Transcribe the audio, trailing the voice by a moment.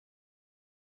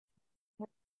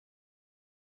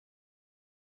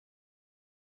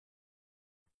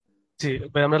জি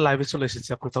ভাই, আমরা লাইভে চলে এসেছি,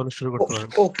 আপনি তাহলে শুরু করতে পারেন।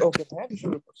 ওকে ওকে ভাই, আমি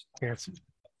শুরু করছি। ঠিক আছে।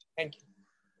 Thank you.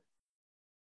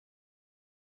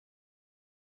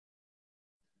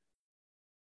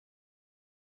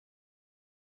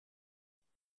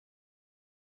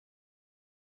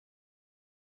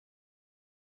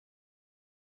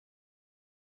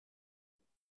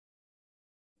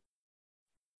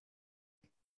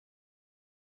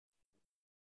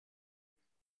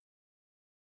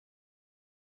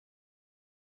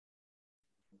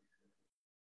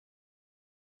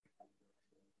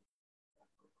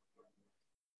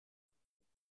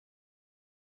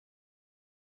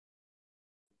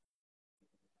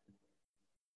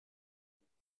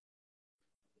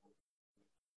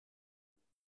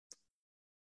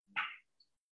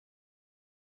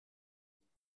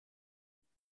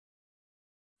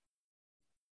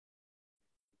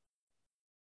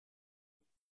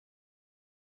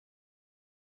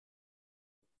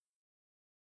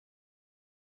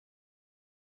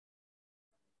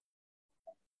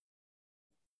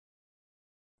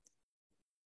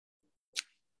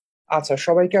 আচ্ছা,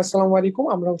 সবাইকে আসসালামু আলাইকুম।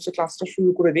 আমরা ক্লাসটা শুরু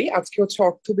করে দিই। আজকে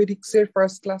অর্থোপেডিক্স এর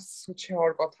ফার্স্ট ক্লাস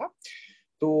হওয়ার কথা।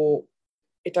 তো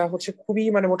এটা খুবই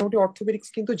মোটামুটি অর্থোপেডিক্স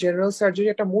কিন্তু জেনারেল সার্জারি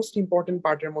একটা মোস্ট ইম্পর্টেন্ট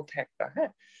পার্টের মধ্যে একটা।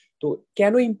 হ্যাঁ, তো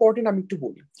কেন ইম্পর্টেন্ট আমি একটু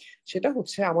বলি। সেটা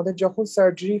আমাদের যখন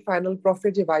সার্জারি ফাইনাল প্রফে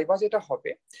যে ভাইভা যেটা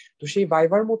হবে, তো সেই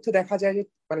ভাইভার মধ্যে দেখা যায় যে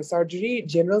সার্জারি,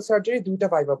 জেনারেল সার্জারি দুইটা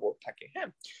ভাইভা বোর্ড থাকে। হ্যাঁ,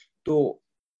 তো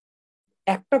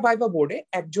একটা ভাইভা বোর্ডে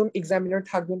একজন এক্সামিনার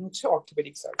থাকবেন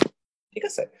অর্থোপেডিক সার্জন। ঠিক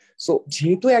আছে। সো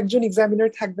যেহেতু একজন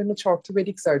এক্সামিনার থাকবেন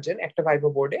অর্থোপেডিক সার্জন একটা ভাইভা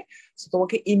বোর্ডে, সো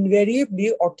তোমাকে ইনভেরিয়েবলি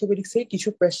অর্থোপেডিক্স এর কিছু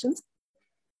কোয়েশ্চেন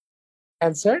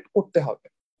অ্যান্সার করতে হবে।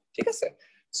 ঠিক আছে।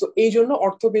 সো এই জন্য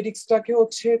অর্থোপেডিক্সটাকে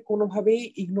কোনোভাবেই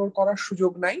ইগনোর করার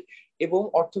সুযোগ নাই, এবং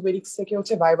অর্থোপেডিক্স থেকে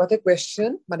ভাইভাতে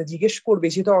কোয়েশ্চেন জিজ্ঞেস করবে,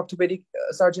 যেহেতু অর্থোপেডিক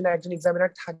সার্জন একজন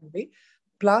এক্সামিনার থাকবে।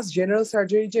 প্লাস জেনারেল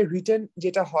সার্জারি যে রিটেন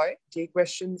যেটা হয়, যে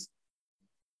কোয়েশ্চেন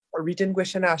রিটেন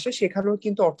কোয়েশ্চেনে আসে, সেখানেও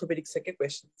কিন্তু অর্থোপেডিক্স থেকে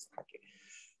কোয়েশ্চেন থাকে।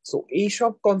 সো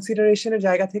এইসব কনসিডারেশনের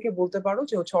জায়গা থেকে বলতে পারো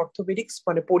যে অর্থোপেডিক্স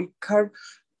পরীক্ষার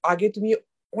আগে তুমি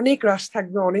অনেক রাশ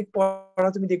থাকবে, অনেক পড়া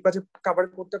তুমি দেখবা যে কভার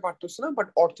করতে পারতেছো না, বাট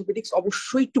অর্থোপেডিক্স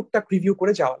অবশ্যই টুকটাক রিভিউ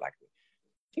করে যাওয়া লাগবে।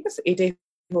 ঠিক আছে, এটাই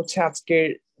আজকের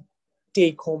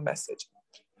টেক হোম মেসেজ।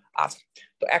 আচ্ছা,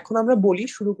 তো এখন আমরা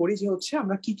শুরু করি যে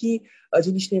আমরা কি কি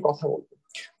জিনিস নিয়ে কথা বলবো।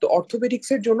 তো অর্থোপেডিক্স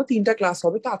এর জন্য 3টা ক্লাস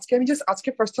হবে। তো আজকে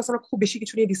ফার্স্ট ক্লাস আমরা খুব বেশি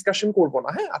কিছু নিয়ে ডিসকাশন করব না।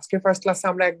 হ্যাঁ, আজকে ফার্স্ট ক্লাসে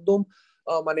আমরা একদম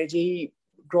যেই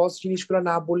গ্রস জিনিসগুলো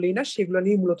না বললেই না, সেগুলো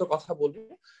নিয়ে মূলত কথা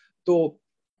বলবো। তো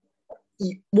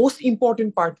মোস্ট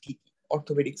ইম্পর্টেন্ট পার্ট কি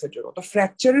অর্থোপেডিক্স এর জন্য, তো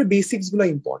ফ্র্যাকচারের বেসিক্স গুলো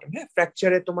ইম্পর্টেন্ট। হ্যাঁ,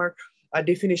 ফ্র্যাকচারে তোমার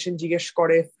ডেফিনেশন জিজ্ঞেস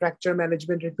করে, ফ্র্যাকচার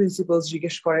ম্যানেজমেন্টের প্রিন্সিপালস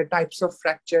জিজ্ঞেস করে, টাইপস অফ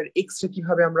ফ্র্যাকচার, এক্সরে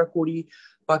কিভাবে আমরা করি,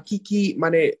 বা কি কি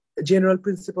general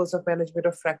principles of management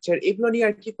of fracture, এগুলো নিয়ে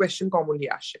আর কি কোয়েশ্চেন কমনলি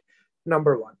আসে।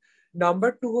 নাম্বার 1। নাম্বার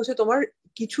 2 তোমার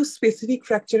কিছু স্পেসিফিক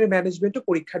ফ্র্যাকচারের ম্যানেজমেন্টও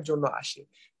পরীক্ষার জন্য আসে।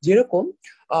 যেরকম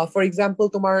ফর এক্সাম্পল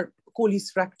তোমার কোলিস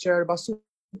ফ্র্যাকচার বা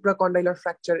সুপ্রাকন্ডাইলার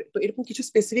ফ্র্যাকচার। তো এরকম কিছু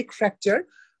স্পেসিফিক ফ্র্যাকচার,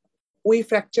 ওই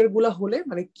ফ্র্যাকচার গুলা হলে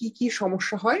কি কি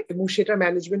সমস্যা হয় এবং সেটা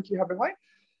ম্যানেজমেন্ট কিভাবে হয়,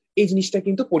 এই জিনিসটা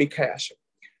কিন্তু পরীক্ষায় আসে।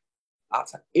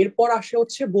 আচ্ছা, এরপর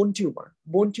আসে বোন টিউমার।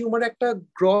 বোন টিউমার একটা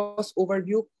গ্রস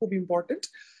ওভারভিউ, খুব ইম্পর্টেন্ট,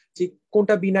 যে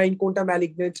কোনটা বিনাইন কোনটা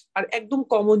ম্যালিগনেন্ট, আর একদম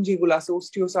কমন যেগুলো আছে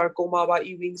অস্টিওসার্কোমা বা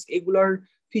ইউইংস, এগুলার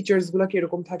ফিচার্স গুলা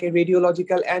কিরকম থাকে,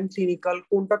 রেডিওলজিক্যাল এন্ড ক্লিনিক্যাল,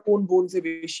 কোনটা কোন বোনসে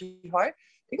বেশি হয়।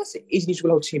 ঠিক আছে, এই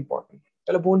জিনিসগুলো ইম্পর্টেন্ট।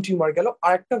 তাহলে বোন টিউমার গেল।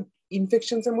 আর একটা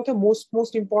ইনফেকশনস এর মধ্যে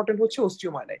মোস্ট ইম্পর্টেন্ট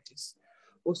অস্টিওমাইলাইটিস।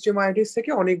 অস্টিওমাইলাইটিস থেকে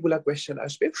অনেকগুলা কোয়েশ্চেন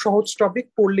আসবে, সহজ টপিক,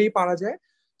 পড়লেই পারা যায়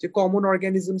যে কমন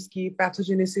অর্গানিজমস কি,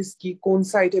 প্যাথোজেনেসিস কি, কোন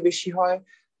সাইটে বেশি হয়,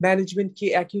 ম্যানেজমেন্ট কি,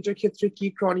 অ্যাকিউটের ক্ষেত্রে কি,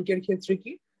 ক্রনিকের ক্ষেত্রে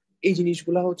কি, এই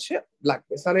জিনিসগুলো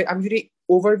লাগবে। তাহলে আমি যদি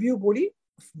ওভারভিউ বলি,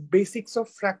 basics of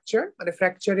fracture,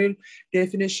 ফ্র্যাকচারের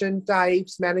definition,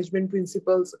 types, management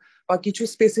principles, বা কিছু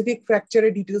স্পেসিফিক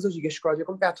ফ্র্যাকচারের ডিটেলসও জিজ্ঞেস করা,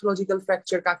 যেরকম প্যাথোলজিক্যাল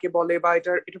ফ্র্যাকচার কাকে বলে, বা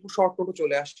এটা খুব শর্ট নোটও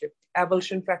চলে আসছে,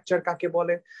 অ্যাভালশন ফ্র্যাকচার কাকে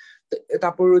বলে।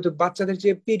 তারপর বাচ্চাদের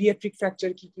যে পেডিয়াট্রিক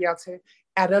ফ্র্যাকচার কি কি আছে,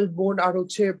 অ্যাডাল্ট বোন আর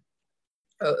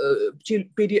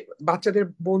বাচ্চাদের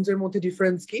বোনস এর মধ্যে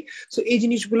ডিফারেন্স কি। সো এই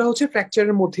জিনিসগুলো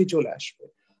ফ্র্যাকচারের মধ্যেই চলে আসবে।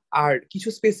 আর কিছু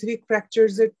স্পেসিফিক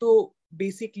ফ্র্যাকচারস এর তো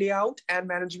basic layout and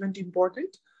management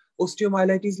important,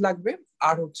 osteomyelitis লাগবে,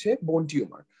 আর বোন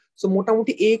টিউমার। সো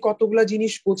মোটামুটি এই কতগুলা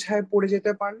জিনিস গোছায় পড়ে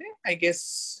যেতে পারলে আই গেস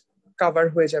কভার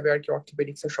হয়ে যাবে আর কি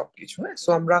অর্থোপেডিক্স এর সবকিছু। হ্যাঁ, সো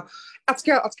আমরা আজকে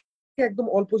আজকে একদম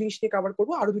অল্প জিনিস নিয়ে কভার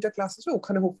করবো। আরো 2টা ক্লাস আছে,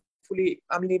 ওখানে হোপফুলি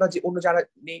আমি নেই বা অন্য যারা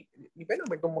নিবেন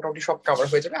একদম মোটামুটি সব কভার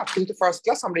হয়ে যাবে। আজকে যেহেতু ফার্স্ট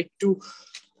ক্লাস, আমরা একটু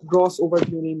গ্রস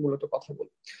ওভারভিউ নিয়ে মূলত কথা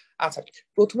বলবো। আচ্ছা,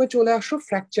 প্রথমে চলে আসো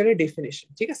ফ্র্যাকচারের ডেফিনেশন।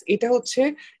 ঠিক আছে, এটা হচ্ছে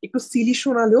একটু সিলি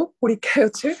শোনালেও পরীক্ষায়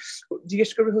হচ্ছে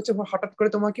জিজ্ঞেস করবে হচ্ছে হঠাৎ করে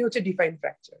তোমাকে হচ্ছে ডিফাইন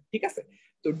ফ্র্যাকচার। ঠিক আছে,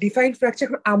 তো ডিফাইন ফ্র্যাকচার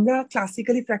আমরা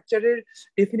ক্লাসিক্যালি ফ্র্যাকচারের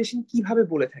ডেফিনেশন কিভাবে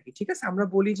বলে থাকি? ঠিক আছে, আমরা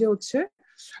বলি যে হচ্ছে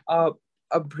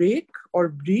a break or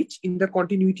breach in the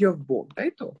continuity of bone,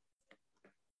 তাই তো?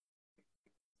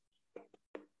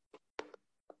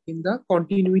 in the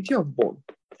continuity of bone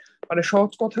মানে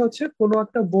সহজ কথা হচ্ছে কোনো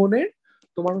একটা বোনের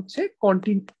তোমার হচ্ছে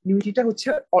কন্টিনিউটিটা হচ্ছে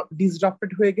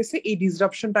ডিসরাপ্টেড হয়ে গেছে, এই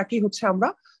ডিসরাপশনটাকেই হচ্ছে আমরা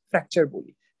ফ্র্যাকচার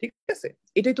বলি। ঠিক আছে,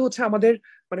 এটাই তো হচ্ছে আমাদের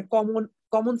মানে কমন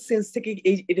কমন সেন্স থেকে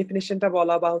এই ডেফিনেশনটা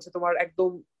বলা, বা হচ্ছে তোমার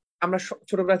একদম আমরা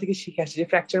ছোটবেলা থেকে শিখে আসছি যে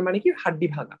ফ্র্যাকচার মানে কি হাড্ডি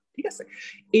ভাঙা। ঠিক আছে,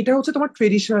 এটা হচ্ছে তোমার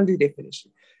ট্রেডিশনাল ডেফিনেশন।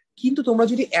 কিন্তু তোমরা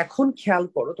যদি এখন খেয়াল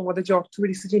করো, তোমাদের যে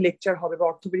অর্থোপেডিক্সে যে লেকচার হবে বা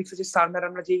অর্থোপেডিক্সে যে স্যার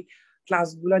ম্যাডামরা যে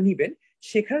ক্লাসগুলো নিবেন,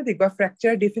 সেখানে দেখবা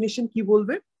ফ্র্যাকচার ডেফিনেশন কি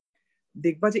বলবে,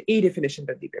 দেখবা যে এই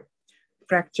ডেফিনেশনটা দিবে,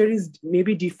 fracture is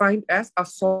maybe defined as a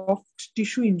soft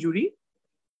tissue injury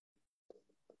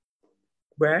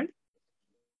where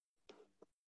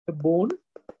the bone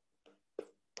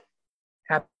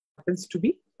happens to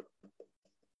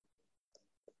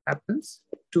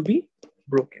be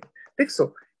broken. দেখছো,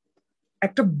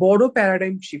 একটা বড়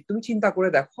প্যারাডাইম শিফট। তুমি চিন্তা করে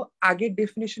দেখো, আগের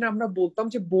ডেফিনেশনে আমরা বলতাম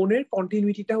যে বোনের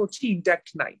কন্টিনিউটিটা হচ্ছে ইন্ট্যাক্ট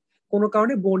নাই, কোনো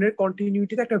কারণে বোনের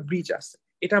কন্টিনিউটিতে একটা ব্রিচ আছে,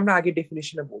 এটা আমরা আগের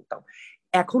ডেফিনেশনে বলতাম।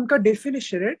 এখনকার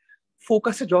ডেফিনেশনের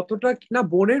ফোকাসে যতটা না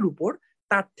বোনের উপর,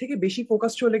 তার থেকে বেশি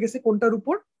ফোকাস চলে গেছে কোনটার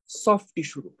উপর? সফট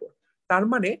টিস্যুর উপর। তার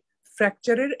মানে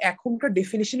ফ্র্যাকচারের এখনকার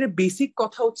ডেফিনেশনের বেসিক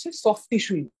কথা হচ্ছে soft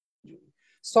tissue injury.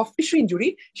 Soft tissue injury,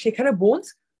 সেখানে বোনস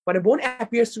মানে বোন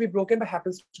অ্যাপিয়ার্স টু বি ব্রোকেন বা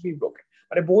হ্যাপেন্স টু বি ব্রোকেন,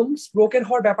 মানে বোনস ব্রোকেন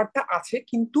হওয়ার ব্যাপারটা আছে,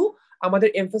 কিন্তু আমাদের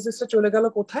এমফাসিসটা চলে গেল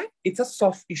কোথায়? It's a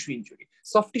soft tissue injury.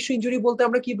 Soft tissue injury বলতে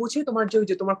আমরা কি বুঝি? তোমার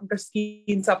যে তোমার কোনটা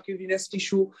skin, subcutaneous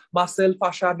tissue, muscle,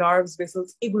 ফাসা, nerves, vessels,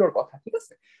 এগুলোর কথা। ঠিক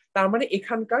আছে, তার মানে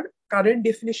এখানকার current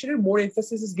ডেফিনেশনের more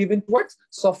emphasis is given towards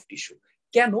soft tissue.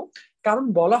 কেন? কারণ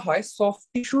বলা হয় সফট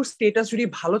টিস্যুর স্টেটাস যদি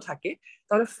ভালো থাকে,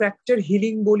 তাহলে ফ্র্যাকচার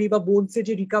হিলিং বলি বা বোনসের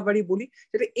যে রিকভারি বলি,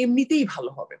 সেটা এমনিতেই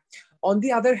ভালো হবে। On the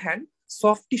other hand,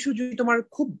 soft tissue যদি তোমার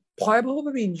খুব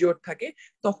ভয়াবহভাবে ইনজিওর্ড থাকে,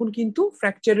 তখন কিন্তু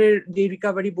ফ্র্যাকচারের যে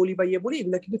রিকভারি বলি বা ইয়ে বলি,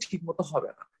 এগুলো কিন্তু ঠিক মতো হবে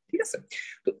না। ঠিক আছে,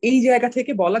 তো এই জায়গা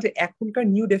থেকে বলা যে এখনকার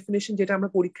নিউ ডেফিনেশন যেটা আমরা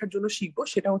পরীক্ষার জন্য শিখবো,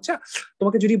 সেটা হচ্ছে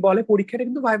তোমাকে যদি বলে পরীক্ষাটা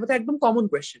কিন্তু ভাইভাতে একদম কমন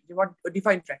কোয়েশ্চেন যে হোয়াট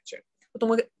ডিফাইন ফ্র্যাকচার, তো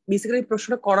তোমাকে বেসিক্যালি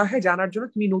প্রশ্নটা করা হয় জানার জন্য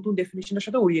তুমি নতুন ডেফিনেশনের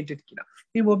সাথে ওরিয়েন্টেড কিনা।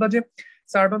 তুমি বলবা যে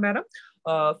স্যার বা madam,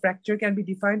 fracture can be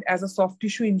defined as a soft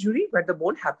tissue injury where the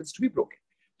bone happens to be broken.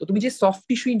 তো তুমি যে সফট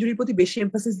টিস্যু ইনজুরির প্রতি বেশি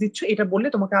এমফাসিস দিচ্ছ, এটা বললে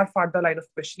তোমাকে আর ফার্দার লাইন অফ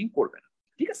কোয়েশ্চেনিং করবে না।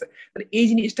 ঠিক আছে, তাহলে এই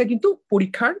জিনিসটা কিন্তু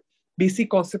পরীক্ষার বেসিক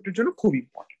কনসেপ্টের জন্য খুব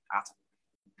ইম্পর্টেন্ট। আচ্ছা,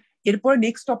 এরপরে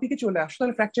নেক্সট টপিকে চলে আসো,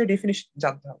 তাহলে ফ্র্যাকচার ডেফিনেশন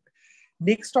জানতে হবে।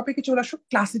 নেক্সট টপিকে চলে আসো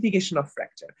ক্লাসিফিকেশন অফ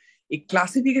ফ্র্যাকচার। এই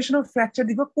ক্লাসিফিকেশন অফ ফ্র্যাকচার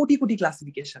দেখবো কোটি কোটি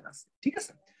ক্লাসিফিকেশন আছে। ঠিক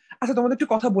আছে, আচ্ছা তোমাদের একটু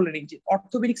কথা বলে নিই যে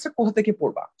অর্থোপেডিক্সটা কোথা থেকে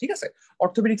পড়বা। ঠিক আছে,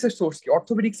 অর্থোপেডিক্স এর সোর্স কি?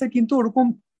 অর্থোপেডিক্স এর কিন্তু ওরকম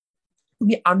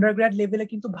তুমি আন্ডারগ্র্যাড লেভেলে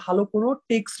কিন্তু ভালো কোনো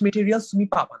টেক্সট মেটেরিয়ালস তুমি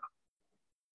পাবা না।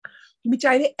 তুমি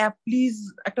চাইলে অ্যাপ্লিজ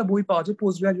একটা বই পাওয়া যায়,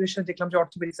 পোস্ট গ্রাজুয়েশন দেখলাম যে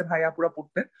অর্থোপেডিক্স এর ভাইয়া পুরা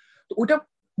পড়তে, তো ওটা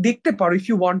দেখতে পারো ইফ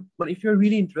ইউ ওয়ান্ট, মানে if you are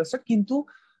really interested. কিন্তু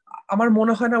আমার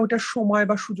মনে হয় না ওটার সময়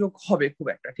বা সুযোগ হবে খুব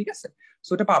একটা। ঠিক আছে,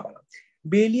 সো ওটা পাবা না।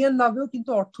 বেলিয়ান লাভেও কিন্তু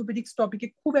অর্থোপেডিক্স টপিকে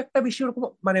খুব একটা বেশি ওরকম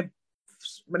মানে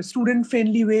মানে স্টুডেন্ট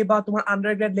ফ্রেন্ডলি ওয়ে বা তোমার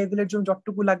আন্ডারগ্র্যাড লেভেলের জন্য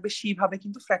যতটুকু লাগবে সেইভাবে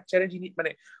কিন্তু ফ্র্যাকচারের জিনিস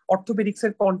মানে অর্থোপেডিক্স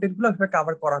এর কন্টেন্ট গুলো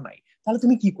কভার করা নাই। তাহলে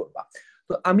তুমি কি করবা?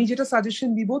 তো আমি যেটা সাজেশন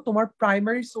দিব, তোমার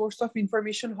প্রাইমারি সোর্স অফ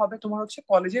ইনফরমেশন হবে তোমার হচ্ছে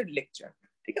কলেজের লেকচার।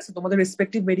 ঠিক আছে, তোমাদের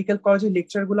রেসপেক্টিভ মেডিকেল কলেজের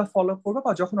লেকচার গুলো ফলো করবো,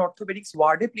 বা যখন অর্থোপেডিক্স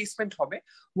ওয়ার্ডে প্লেসমেন্ট হবে,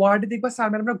 ওয়ার্ডে দেখবা স্যার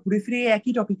ম্যাডামরা ঘুরে ফিরে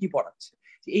একই টপিকই পড়াচ্ছে,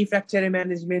 এই ফ্র্যাকচারের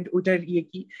ম্যানেজমেন্ট, ওইটার ইয়ে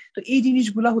কি। তো এই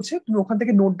জিনিসগুলো হচ্ছে তুমি ওখান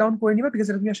থেকে নোট ডাউন করে নিবা, বিকজ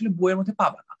তুমি আসলে বইয়ের মধ্যে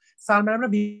পাবা না। স্যার ম্যাডামরা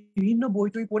বিভিন্ন বই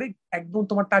টই পড়ে একদম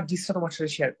তোমার তার জিনিসটা তোমার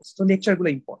সাথে শেয়ার করছে, তো লেকচার গুলো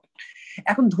ইম্পর্টেন্ট।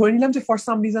 এখন ধরে নিলাম যে ফর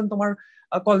সাম রিজন তোমার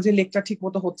কলেজের লেকচার ঠিক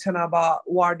মতো হচ্ছে না, বা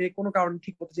ওয়ার্ডে কোনো কারণে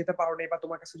ঠিক মতো যেতে পারো না, বা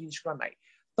তোমার কাছে জিনিসগুলো নাই,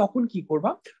 তখন কি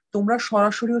করবা? তোমরা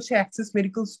সরাসরি হচ্ছে অ্যাক্সেস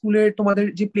মেডিকেল স্কুলের তোমাদের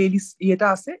যে প্লে লিস্ট ইয়েটা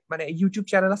আছে, মানে ইউটিউব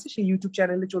চ্যানেল আছে, সেই ইউটিউব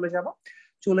চ্যানেলে চলে যাবা।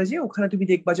 চলে যেয়ে ওখানে তুমি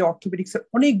দেখবা যে অর্থোপেডিক্স এর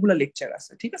অনেকগুলো লেকচার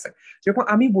আছে। ঠিক আছে, যেরকম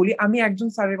আমি বলি, আমি একজন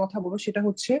স্যারের কথা বলবো, সেটা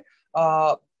হচ্ছে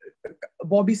আহ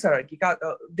ববি স্যার আর কি।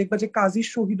 দেখবা যে কাজী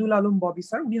শহীদুল আলম ববি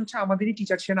স্যার, উনি হচ্ছে আমাদেরই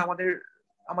টিচার ছিলেন, আমাদের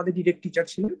আমাদের ডিরেক্ট টিচার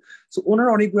ছিলেন। তো ওনার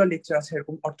অনেকগুলো লেকচার আছে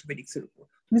এরকম অর্থোপেডিক্স এর উপর,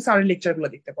 তুমি স্যারের লেকচার গুলো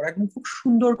দেখতে পারো, একদম খুব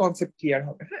সুন্দর কনসেপ্ট ক্লিয়ার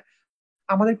হবে। হ্যাঁ,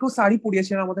 আমাদেরকেও স্যারই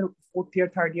পড়িয়েছিলেন আমাদের ফোর্থ ইয়ার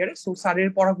থার্ড ইয়ারে, সো স্যারের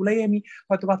পড়াগুলাই আমি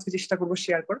হয়তো আজকে চেষ্টা করবো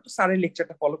শেয়ার করার। তো স্যারের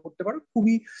লেকচারটা ফলো করতে পারো,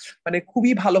 খুবই মানে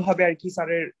খুবই ভালোভাবে আর কি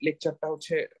স্যারের লেকচারটা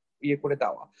হচ্ছে ইয়ে করে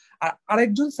দেওয়া। আর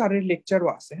আরেকজন স্যারের লেকচারও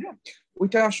আছে, হ্যাঁ,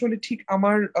 ওইটা আসলে ঠিক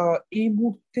আমার এই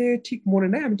মুহূর্তে ঠিক মনে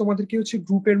নাই। আমি তোমাদেরকে হচ্ছে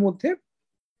গ্রুপের মধ্যে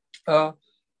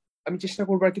আমি চেষ্টা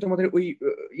করবো আর কি তোমাদের ওই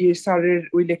ইয়ে স্যারের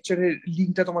ওই লেকচারের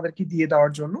লিঙ্কটা তোমাদেরকে দিয়ে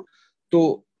দেওয়ার জন্য। তো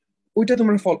ওইটা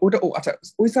তোমরা ফলো, ওইটা ও আচ্ছা,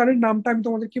 ওই স্যারের নামটা আমি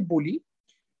তোমাদেরকে বলি।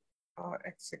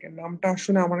 এক সেকেন্ড, নামটা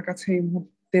আসলে আমার কাছে এই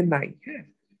মুহূর্তে নাই, হ্যাঁ,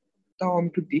 তাও আমি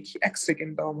একটু দেখি, এক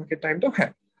সেকেন্ড দাও আমাকে টাইম দাও।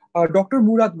 হ্যাঁ, ডক্টর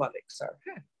মুরাদ মালিক স্যার,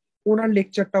 হ্যাঁ, ওনার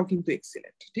লেকচারটাও কিন্তু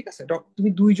এক্সিলেন্ট। ঠিক আছে, তুমি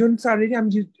দুইজন স্যারেরই, আমি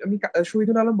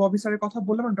শহীদুল আলম ববি স্যারের কথা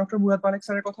বললাম আর ডক্টর মুরাদ মালিক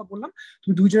স্যারের কথা বললাম।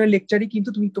 তুমি দুইজনের লেকচারই কিন্তু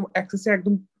তুমি তোমার অ্যাক্সেসে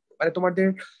একদম, মানে তোমাদের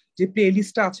যে প্লে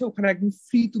লিস্টটা আছে ওখানে একদম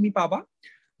ফ্রি তুমি পাবা।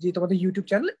 যে তোমাদের ইউটিউব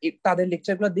চ্যানেল, তাদের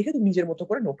লেকচার গুলো দেখে তুমি নিজের মতো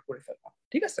করে নোট করে ফেলবা।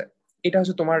 ঠিক আছে, এটা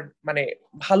হচ্ছে তোমার মানে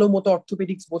ভালো মতো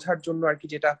অর্থোপেডিক্স বোঝার জন্য আর কি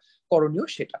যেটা করণীয়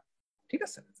সেটা। ঠিক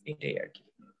আছে, এটাই আর কি।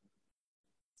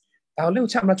 তাহলে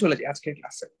হচ্ছে আমরা চলে যাই আজকের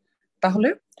ক্লাসে। তাহলে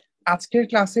আজকের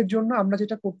ক্লাসের জন্য আমরা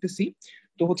যেটা করতেছি,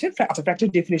 তো হচ্ছে আচ্ছা, ফ্র্যাকচার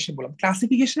ডেফিনেশন বললাম।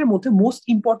 ক্লাসিফিকেশনের মধ্যে মোস্ট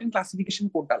ইম্পর্টেন্ট ক্লাসিফিকেশন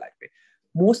কোনটা লাগবে?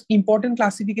 মোস্ট ইম্পর্টেন্ট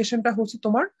ক্লাসিফিকেশনটা হচ্ছে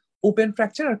তোমার ওপেন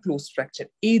ফ্র্যাকচার আর ক্লোজ ফ্র্যাকচার,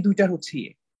 এই দুইটার হচ্ছে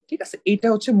ইয়ে। ঠিক আছে, এটা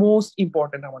হচ্ছে মোস্ট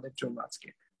ইম্পর্টেন্ট আমাদের জন্য আজকে।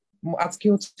 আজকে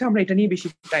হচ্ছে আমরা এটা নিয়ে বেশি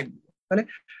টাইম দিব। তাহলে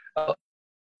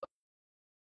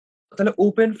তাহলে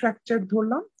ওপেন ফ্র্যাকচার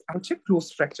ধরলাম আর হচ্ছে ক্লোজ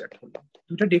ফ্র্যাকচার ধরলাম।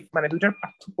 দুইটা মানে দুইটার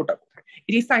পার্থক্যটা কোথায়?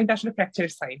 এই সাইনটা আসলে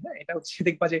ফ্র্যাকচারের সাইন, হ্যাঁ, এটা হচ্ছে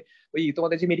দেখবা যে ওই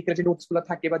তোমাদের যে মেডিকেল যে নোটস গুলো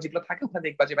থাকে বা যেগুলো থাকে ওখানে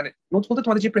দেখবা যে, মানে নোটস বলতে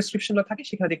তোমাদের যে প্রেসক্রিপশন গুলো থাকে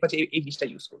সেখানে দেখবা যে এই জিনিসটা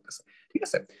ইউজ করতেছে। ঠিক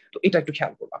আছে, তো এটা একটু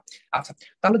খেয়াল করবা। আচ্ছা,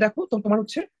 তাহলে দেখো তো তোমার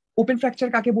হচ্ছে ওপেন ফ্র্যাকচার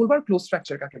কাকে বলবা আর ক্লোজ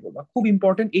ফ্র্যাকচার কাকে বলবা, খুব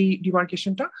ইম্পর্টেন্ট এই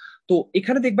ডিমার্কেশনটা। তো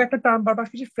এখানে দেখবা একটা টার্ম বারবার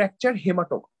আসছে, fracture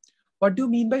haematoma. What do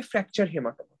mean by fracture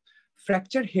haematoma?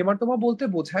 Fracture haematoma বলতে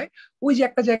বোঝায় ওই যে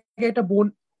একটা জায়গায় একটা বোন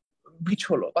ব্রিচ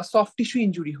হলো বা সফট টিস্যু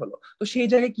ইনজুরি হলো, তো সেই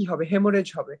জায়গায় কি হবে? হেমোরেজ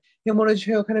হবে। হেমোরেজ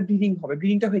হয়ে ওখানে ব্লিডিং হবে,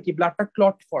 ব্লিডিংটা হয়ে কি ব্লাডটা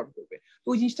ক্লট ফর্ম করবে। তো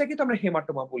ওই জিনিসটাকে তো আমরা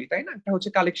হেমাটোমা বলি, তাই না? একটা হচ্ছে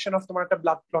কালেকশন অফ তোমার একটা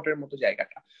ব্লাড ক্লটের মতো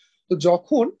জায়গাটা। তো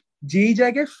যখন যেই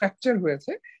জায়গায় ফ্র্যাকচার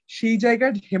হয়েছে সেই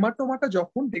জায়গার হেমাটোমাটা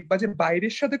যখন দেখবা যে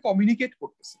বাইরের সাথে কমিউনিকেট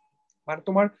করতেছে, মানে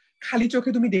তোমার খালি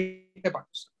চোখে তুমি দেখতে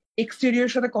পাচ্ছ,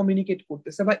 এক্সটেরিয়র সাথে কমিউনিকেট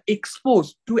করতেছে বা এক্সপোজ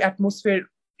টু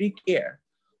অ্যাটমসফিয়ারিক এয়ার,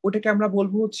 ওটাকে আমরা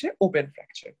বলবো হচ্ছে ওপেন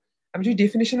ফ্র্যাকচার। আমি যদি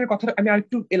ডেফিনেশনের কথা আমি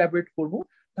আরেকটু এলাবোরেট করব,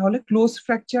 তাহলে ক্লোজ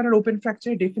ফ্র্যাকচার আর ওপেন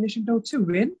ফ্র্যাকচারের ডেফিনেশনটা হচ্ছে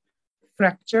when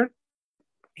fracture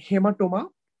hematoma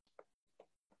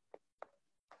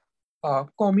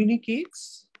communicates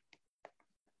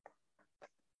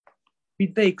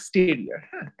with the exterior,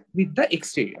 হ্যাঁ, with the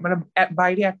exterior, মানে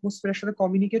বাইরে অ্যাটমসফিয়ারের সাথে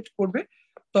কমিউনিকেট করবে,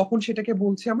 তখন সেটাকে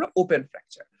বলছি আমরা ওপেন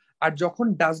ফ্র্যাকচার। আর যখন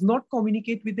does not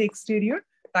communicate with the exterior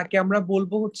তাকে আমরা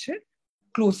বলবো হচ্ছে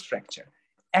ক্লোজ ফ্র্যাকচার।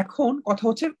 এখন কথা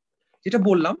হচ্ছে যেটা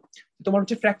বললাম, তোমার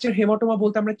হচ্ছে ফ্র্যাকচার হেমাটোমা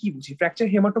বলতে আমরা কি বুঝি? ফ্র্যাকচার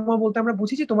হেমাটোমা বলতে আমরা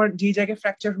বুঝি যে তোমার যে জায়গায়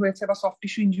ফ্র্যাকচার হয়েছে বা সফট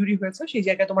টিস্যু ইনজুরি হয়েছে সেই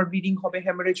জায়গায় তোমার ব্লিডিং হবে,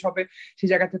 হ্যামারেজ হবে, সেই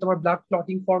জায়গাতে তোমার ব্লাড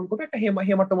ক্লটিং ফর্ম করবে, একটা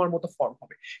হেমাটোমার মতো ফর্ম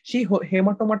হবে। সেই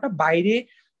হেমাটোমাটা বাইরে,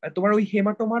 তোমার ওই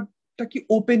হেমাটোমাটা কি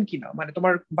ওপেন কিনা, মানে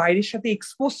তোমার বাইরের সাথে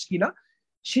এক্সপোজ কিনা,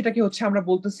 সেটাকে হচ্ছে আমরা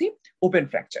বলতেছি ওপেন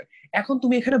ফ্র্যাকচার। এখন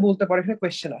তুমি এখানে বলতে পারো, এখানে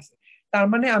কোয়েশ্চেন আছে, তার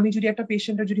মানে আমি যদি একটা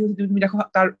পেশেন্টের যদি তুমি দেখো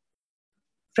তার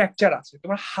ফ্র্যাকচার আছে,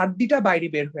 তোমার হাড্ডিটা বাইরে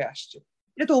বের হয়ে আসছে,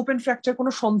 এটা তো ওপেন ফ্র্যাকচার,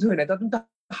 কোনো সন্দেহ নেই, তা তুমি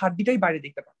হাড্ডিটাই বাইরে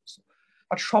দেখতে পাচ্ছ।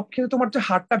 আর সব ক্ষেত্রে তোমার যে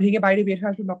হাড়টা ভেঙে বাইরে বের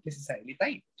হয়ে আসবে নট নেসেসারিলি,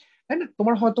 তাই তাই না?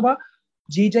 তোমার হয়তোবা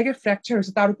যে জায়গায় ফ্র্যাকচার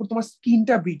হয়েছে তার উপর তোমার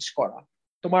স্কিনটা ব্রিচ করা,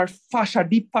 তোমার ফাঁসা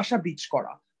ডিপ ফাঁসা ব্রিচ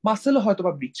করা, মাসেলও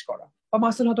হয়তোবা ব্রিচ করা, বা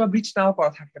মাসেল হয়তোবা ব্রিচ নাও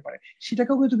করা থাকতে পারে,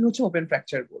 সেটাকেও কিন্তু তুমি হচ্ছে ওপেন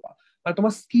ফ্র্যাকচার বলা। মানে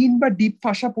তোমার স্কিন বা ডিপ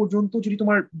ফাঁসা পর্যন্ত যদি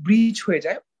তোমার ব্রিচ হয়ে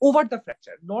যায় ওভার দ্য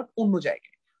ফ্র্যাকচার, নট অন্য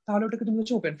জায়গায়, তাহলে ওটাকে তুমি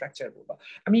হচ্ছে ওপেন ফ্র্যাকচার বলবা।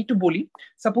 আমি একটু বলি,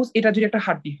 সাপোজ এটা যদি একটা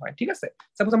হাড্ডি হয়, ঠিক আছে,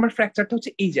 সাপোজ আমার ফ্র্যাকচারটা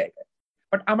হচ্ছে এই জায়গায়,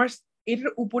 বাট আমার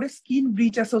এটার উপরে স্কিন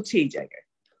ব্রিচ আছে হচ্ছে এই জায়গায়,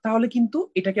 তাহলে কিন্তু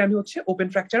এটাকে আমি হচ্ছে ওপেন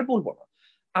ফ্র্যাকচার বলবো না।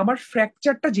 আমার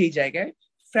ফ্র্যাকচারটা যেই জায়গায়,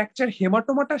 ফ্র্যাকচার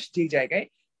হেমাটোমাটা যেই জায়গায়,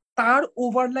 তার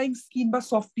ওভারলাইং স্কিন বা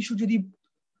সফট টিস্যু যদি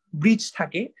ব্রিচ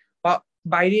থাকে বা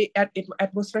বাইরে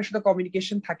অ্যাটমসফিয়ারের সাথে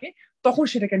কমিউনিকেশন থাকে, তখন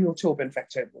সেটাকে আমি হচ্ছে ওপেন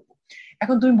ফ্র্যাকচার বলবো।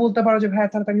 এখন তুমি বলতে পারো যে ভাইয়া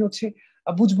তাহলে আমি হচ্ছে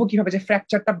বুঝবো কিভাবে যে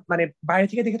ফ্র্যাকচারটা, মানে বাইরে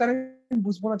থেকে দেখে তাহলে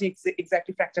বুঝবো না যে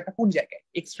এক্স্যাক্টলি ফ্র্যাকচারটা কোন জায়গায়,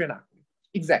 এক্সরে না করি।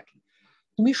 এক্স্যাক্টলি,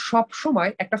 তুমি সব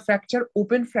সময় একটা ফ্র্যাকচার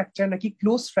ওপেন ফ্র্যাকচার নাকি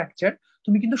ক্লোজ ফ্র্যাকচার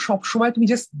তুমি কিন্তু সব সময় তুমি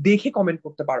জাস্ট দেখে কমেন্ট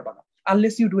করতে পারবা না,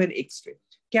 unless you do N x-ray.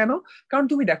 কেন? কারণ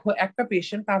তুমি দেখো একটা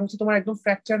পেশেন্ট, তার হচ্ছে তোমার একদম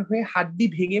ফ্র্যাকচার হয়ে হাড্ডি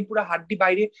ভেঙে পুরো হাড্ডি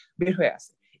বাইরে বের হয়ে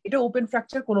আসে, এটা ওপেন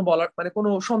ফ্র্যাকচার, কোনো বলার মানে কোনো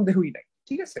সন্দেহই নাই,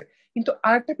 ঠিক আছে। কিন্তু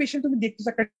আরেকটা পেশেন্ট তুমি দেখতেছো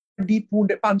একটা ডিপ উন্ড,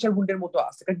 পাঞ্চার উন্ডের মতো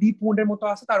আছে, একটা ডিপ উন্ডের মতো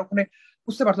আছে, তার ওখানে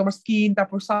বুঝতে পারছো তোমার স্কিন,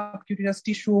 তারপর সাবকিউটিনাস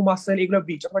টিস্যু, মাসেল, এগুলো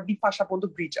ব্রিচ, অথবা ডিপ ফাঁসা পর্যন্ত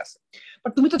ব্রিচ আছে,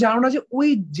 বাট তুমি তো জানো না যে ওই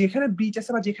যেখানে ব্রিচ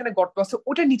আছে বা যেখানে গর্ত আছে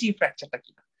ওটার নিচেই ফ্র্যাকচারটা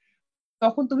কিনা।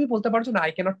 তখন তুমি বলতে পারছো না,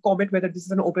 I cannot comment weather this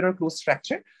is an open or close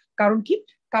fracture. কারণ কি?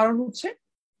 কারণ হচ্ছে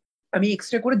আমি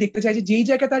এক্সরে করে দেখতে চাই যে যেই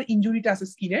জায়গায় তার ইনজুরিটা আছে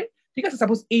স্কিনের, ঠিক আছে,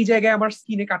 সাপোজ এই জায়গায় আমার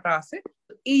স্কিনে কাটা আছে,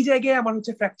 তো এই জায়গায় আমার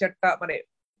হচ্ছে ফ্র্যাকচারটা মানে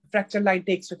ফ্র্যাকচার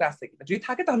লাইনটা এক্সরেতে আছে কিনা, যদি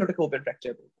থাকে তাহলে ওটাকে ওপেন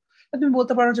ফ্র্যাকচার বলবো। তুমি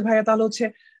বলতে পারো যে ভাইয়া তাহলে হচ্ছে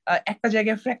একটা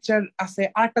জায়গায় ফ্র্যাকচার আছে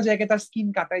আর একটা জায়গায় তার স্কিন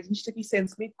কাটা, এই জিনিসটা কি সেন্স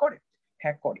মেক করে?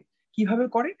 হ্যাঁ করে। কিভাবে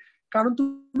করে? কারণ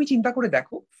তুমি চিন্তা করে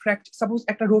দেখো, সাপোজ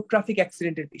একটা রোড ট্রাফিক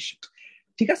অ্যাক্সিডেন্টের পেশেন্ট,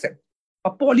 ঠিক আছে, বা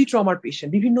পলিট্রমার পেশেন্ট,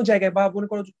 বিভিন্ন জায়গায়, বা মনে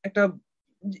করো একটা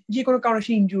যে কোনো কারণে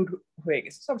সে ইনজুর্ড হয়ে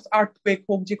গেছে, আর্থকুয়েক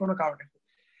হোক, যে কোনো কারণে হোক,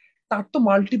 তার তো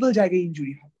মাল্টিপল জায়গায়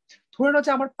ইনজুরি হবে। ধরে নাও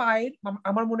যে আমার পায়ের,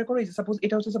 আমার মনে করো সাপোজ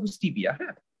এটা হচ্ছে সাপোজ টিবিয়া,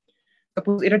 হ্যাঁ,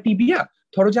 সাপোজ এটা টিবিয়া,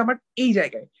 ধরো যে আমার এই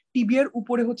জায়গায় টিবিয়ার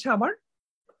উপরে হচ্ছে আমার,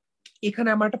 এখানে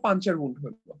আমার একটা পাঞ্চার উন্ড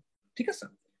হলো, ঠিক আছে,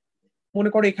 মনে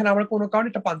করো এখানে আমার কোনো কারণে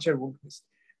একটা পাঞ্চার উন্ড হয়েছে,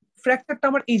 ফ্র্যাকচারটা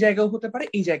আমার এই জায়গায় হতে পারে,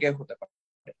 এই জায়গায় হতে পারে,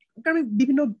 কারণ আমি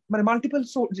বিভিন্ন মানে মাল্টিপল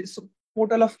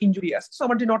পোর্টাল অফ ইনজুরি আছে,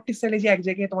 আমার যে নর্থ ইস্ট সাইডে যে এক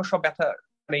জায়গায় তোমার সব ব্যথা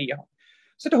মানে ইয়ে হয়,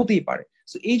 সেটা হতেই পারে।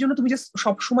 তো এই জন্য তুমি জাস্ট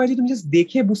সবসময় যে তুমি জাস্ট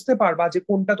দেখে বুঝতে পারবা যে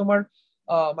কোনটা তোমার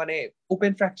মানে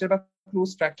ওপেন ফ্র্যাকচার বা close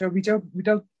fracture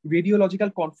without radiological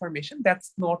confirmation, that's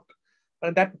not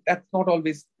মানে দ্যাটস নট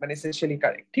অলওয়েজ মানে এসেনশিয়ালি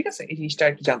কারেক্ট, ঠিক আছে, এই জিনিসটা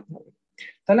আর কি জানতে হবে।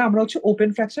 তাহলে আমরা হচ্ছে ওপেন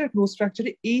ফ্র্যাকচার ক্লোজ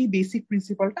ফ্র্যাকচারে এই বেসিক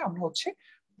প্রিন্সিপালটা আমরা হচ্ছে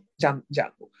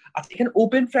জানবো। আচ্ছা, এখানে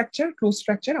ওপেন ফ্র্যাকচার ক্লোজ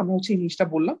ফ্র্যাকচার আমরা হচ্ছে এই জিনিসটা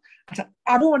বললাম। আচ্ছা,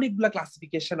 আরো অনেকগুলো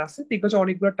ক্লাসিফিকেশন আছে, দেখবো যে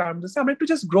অনেকগুলো টার্মস আছে, আমরা একটু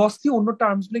জাস্ট গ্রসলি অন্য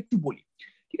টার্মস গুলো একটু বলি,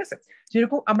 ঠিক আছে।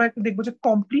 যেরকম আমরা একটু দেখবো যে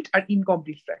কমপ্লিট আর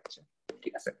ইনকমপ্লিট ফ্র্যাকচার,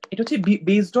 ঠিক আছে, এটা হচ্ছে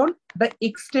based on the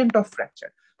extent of fracture.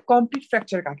 Complete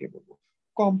fracture কাকে বলবো?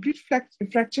 কমপ্লিট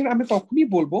ফ্র্যাকচার আমি তখনই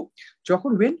বলবো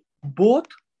যখন when both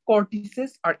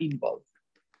cortices are involved।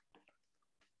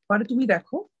 মানে তুমি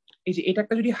দেখো, এই যে এটা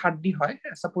একটা যদি হাড্ডি হয়,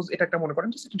 হ্যাঁ, সাপোজ এটা একটা, মনে করেন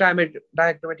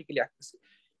ডায়াগ্রামেটিক্যালি আঁকতেছি,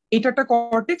 এটা একটা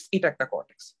কর্টেক্স, এটা একটা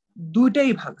কর্টেক্স,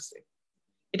 দুইটাই ভাঙছে,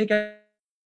 এটাকে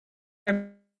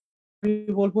আমি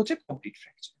বলবো হচ্ছে কমপ্লিট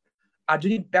ফ্র্যাকচার। আর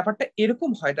যদি ব্যাপারটা এরকম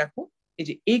হয়, দেখো এই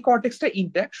যে এই কর্টেক্সটা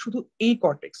ইনট্যাক্ট, শুধু এই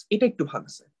কর্টেক্স এটা একটু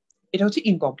ভাঙছে, এটা হচ্ছে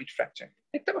ইনকমপ্লিট ফ্র্যাকচার,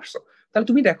 দেখতে পারছো? তাহলে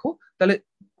তুমি দেখো, তাহলে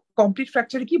কমপ্লিট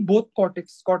ফ্র্যাকচারে কি বোথ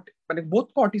কর্টেক্স মানে বোথ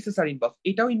কর্টিসেস আর ইনভলভ,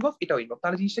 এটাও ইনভলভ এটাও ইনভলভ,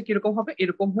 তাহলে জিনিসটা কিরকম হবে?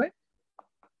 এরকম হয়ে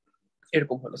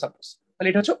এরকম হলো সাপোজ, তাহলে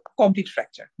এটা হচ্ছে কমপ্লিট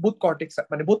ফ্র্যাকচার, বোথ কর্টেক্স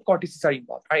মানে বোথ কর্টিসেস আর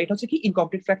ইনভলভ। আর এটা হচ্ছে কি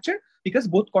incomplete fracture, because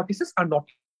both কর্টিসেস are not.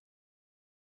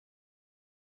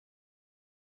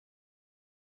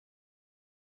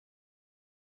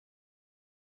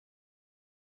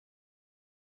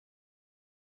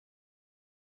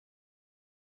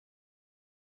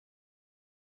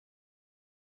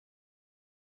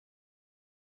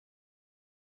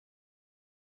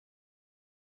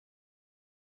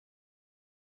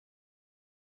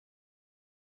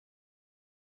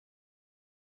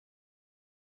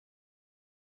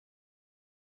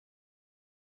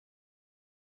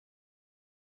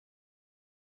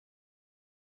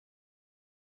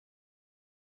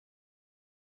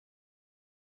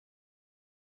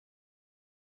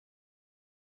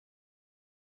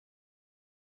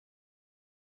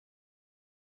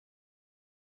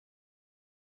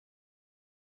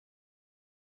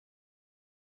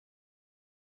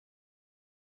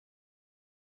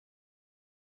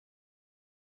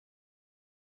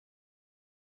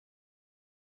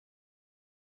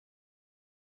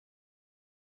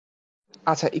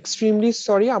 আচ্ছা, এক্সট্রিমলি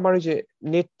সরি, আমার ওই যে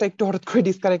নেটটা একটু হঠাৎ করে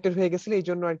ডিসকানেক্টেড হয়ে গেছিল, এই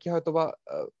জন্য আর কি হয়তো বা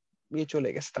ইয়ে চলে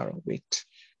গেছে, তার ওয়েট,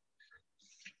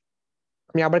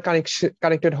 আমি আবার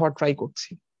কানেক্টেড হওয়ার ট্রাই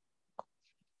করছি।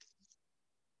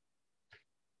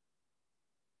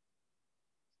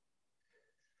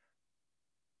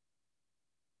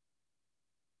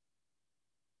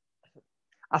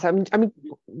 আচ্ছা, আমি আমি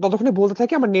ততক্ষণে বলতে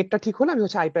থাকি, আমার নেটটা ঠিক হলে আমি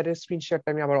হচ্ছে আইপ্যাডের স্ক্রিন শেয়ারটা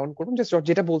আমি আবার অন করবো, জাস্ট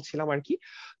যেটা বলছিলাম আর কি।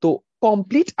 তো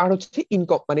কমপ্লিট আর হচ্ছে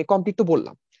মানে কমপ্লিট তো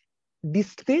বললাম,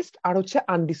 ডিসপ্লেসড আর হচ্ছে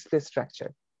আনডিসপ্লেসড ফ্র্যাকচার,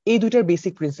 এই দুইটার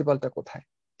বেসিক প্রিন্সিপালটা কোথায়?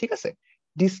 ঠিক আছে,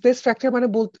 ডিসপ্লেসড ফ্র্যাকচার মানে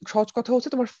সহজ কথা হচ্ছে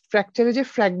তোমার ফ্র্যাকচারের যে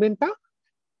ফ্র্যাগমেন্টটা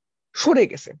সরে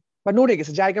গেছে বা নড়ে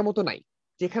গেছে, জায়গা মতো নাই,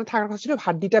 যেখানে থাকার কথা ছিল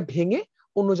হাড্ডিটা ভেঙে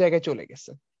অন্য জায়গায় চলে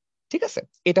গেছে, ঠিক আছে,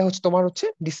 এটা হচ্ছে তোমার হচ্ছে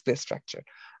ডিসপ্লেস ফ্র্যাকচার।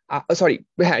 সরি,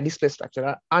 হ্যাঁ, ডিসপ্লেস ফ্র্যাকচার।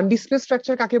 আর আনডিসপ্লেস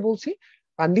ফ্র্যাকচার কাকে বলছি?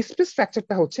 আনডিসপ্লেস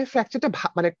ফ্র্যাকচারটা হচ্ছে ফ্র্যাকচারটা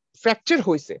মানে ফ্র্যাকচার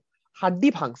হয়েছে, হাড্ডি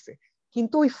ভাঙছে,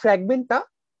 কিন্তু ওই ফ্র্যাগমেন্টটা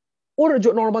ওর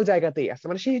নর্মাল জায়গাতেই আছে,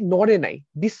 মানে সে নড়ে নাই,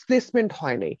 ডিসপ্লেসমেন্ট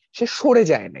হয় নাই, সে সরে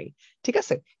যায় নাই, ঠিক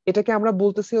আছে, এটাকে আমরা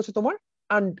বলতেছি হচ্ছে তোমার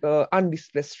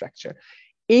আনডিসপ্লেস ফ্র্যাকচার।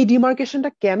 এই ডিমার্কেশনটা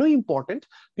কেন ইম্পর্টেন্ট?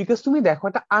 বিকজ তুমি দেখো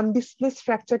একটা আনডিসপ্লেস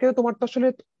ফ্র্যাকচারকে তোমার তো আসলে,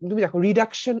 তুমি দেখো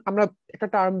রিডাকশন, আমরা একটা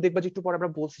টার্ম দেখবা যে একটু পরে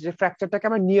আমরা বলছি যে ফ্র্যাকচারটাকে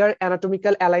আমরা নিয়ার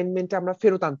অ্যানাটমিক্যাল অ্যালাইনমেন্টে আমরা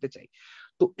ফেরত আনতে চাই।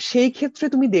 তো সেই ক্ষেত্রে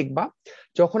তুমি দেখবা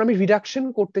যখন আমি রিডাকশন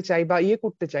করতে চাই বা ইয়ে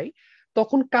করতে চাই,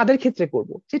 তখন কাদের ক্ষেত্রে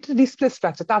করব, যেটা ডিসপ্লেস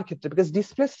ফ্র্যাকচার তার ক্ষেত্রে, বিকজ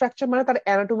ডিসপ্লেস ফ্র্যাকচার মানে তার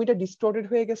অ্যানাটমিটা ডিস্টর্টেড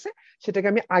হয়ে গেছে, সেটাকে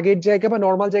আমি আগের জায়গায় বা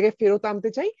নর্মাল জায়গায় ফেরত আনতে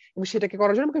চাই, এবং সেটাকে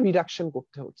করার জন্য আমাকে রিডাকশন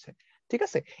করতে হচ্ছে। ঠিক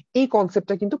আছে, এই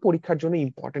কনসেপ্টটা কিন্তু পরীক্ষার জন্য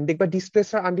ইম্পর্টেন্ট। দেখবা ডিসপ্লেস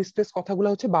আর আনডিসপ্লেস কথাগুলো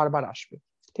হচ্ছে বারবার আসবে।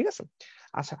 ঠিক আছে,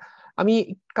 আচ্ছা আমি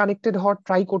কানেক্টেড হওয়ার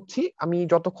ট্রাই করছি, আমি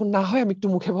যতক্ষণ না হয় আমি একটু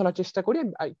মুখে বলার চেষ্টা করি,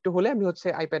 একটু হলে আমি হচ্ছে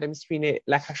আইপ্যাড আমি স্ক্রিনে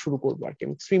লেখা শুরু করবো আর কি।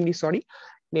 আমি এক্সট্রিমলি সরি,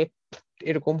 নেট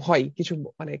এরকম হয় কিছু,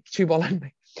 মানে কিছুই বলার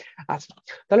নাই। আচ্ছা,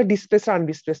 তাহলে ডিসপ্লেস আর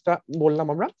আনডিসপ্লেসটা বললাম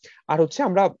আমরা, আর হচ্ছে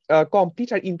আমরা কমপ্লিট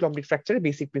আর ইনকমপ্লিট ফ্র্যাকচারের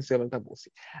বেসিক প্রিন্সিপালটা বলছি।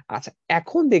 আচ্ছা,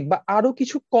 এখন দেখবা আরো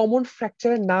কিছু কমন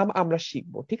ফ্র্যাকচারের নাম আমরা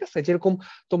শিখবো। ঠিক আছে, যেরকম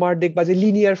তোমার দেখবা যে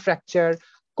linear fracture,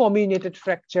 comminuted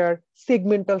fracture,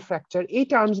 segmental fracture, এই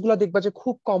টার্মস গুলো দেখবা যে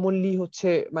খুব কমনলি হচ্ছে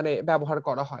মানে ব্যবহার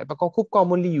করা হয় বা খুব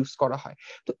কমনলি ইউজ করা হয়।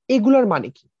 তো এগুলোর মানে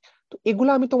কি? তো এগুলো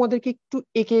আমি তোমাদেরকে একটু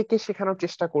একে একে শেখানোর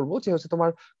চেষ্টা করব, যে হচ্ছে তোমার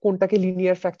কোনটাকে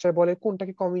লিনিয়ার ফ্র্যাকচার বলে,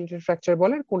 কোনটাকে কমিউনেটেড ফ্র্যাকচার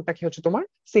বলে, আর কোনটাকে হচ্ছে তোমার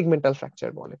সেগমেন্টাল ফ্র্যাকচার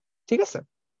বলে। ঠিক আছে,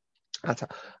 আচ্ছা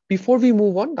বিফোর উই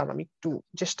মুভ অন, দাঁড়াও আমি একটু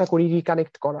চেষ্টা করি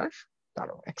রিকানেক্ট করার।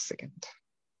 দাঁড়াও এক সেকেন্ড।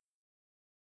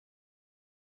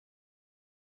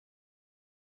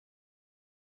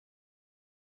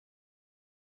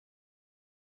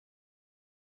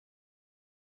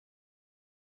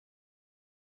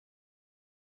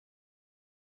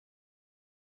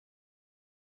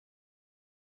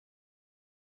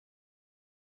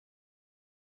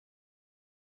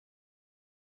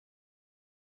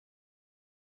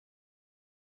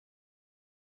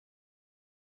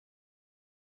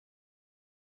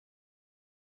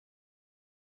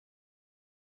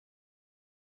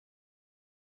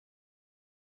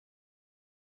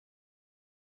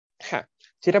 হ্যাঁ,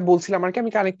 যেটা বলছিলাম আর কি,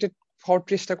 আমি কানেক্টেড হওয়ার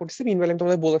চেষ্টা করছি, মিনওয়াইল আমি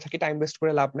তোমাদের বলে থাকি, টাইম ওয়েস্ট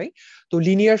করে লাভ নাই। তো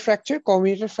লিনিয়ার ফ্র্যাকচার,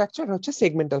 কমিউটেড ফ্র্যাকচার হচ্ছে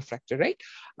সেগমেন্টাল ফ্র্যাকচার, রাইট?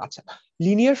 আচ্ছা,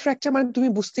 লিনিয়ার ফ্র্যাকচার মানে তুমি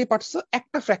বুঝতেই পারছো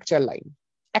একটা ফ্র্যাকচার লাইন,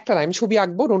 একটা লাইন, ছবি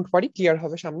আঁকবো, ডোন্ট ওয়ারি, ক্লিয়ার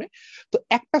হবে সামনে। তো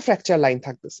একটা ফ্র্যাকচার লাইন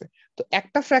থাকতেছে। তো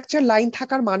একটা ফ্র্যাকচার লাইন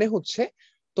থাকার মানে হচ্ছে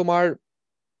তোমার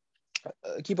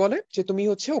কি বলে, যে তুমি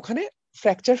হচ্ছে ওখানে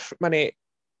ফ্র্যাকচার মানে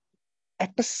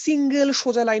একটা সিঙ্গেল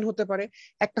সোজা লাইন হতে পারে,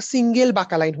 একটা সিঙ্গেল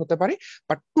বাঁকা লাইন হতে পারে,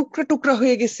 বাট টুকরা টুকরা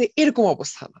হয়ে গেছে এরকম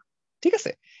অবস্থা না। ঠিক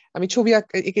আছে, আমি ছবি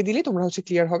এঁকে দিলে তোমরা হচ্ছে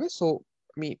ক্লিয়ার হবে। সো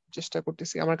আমি চেষ্টা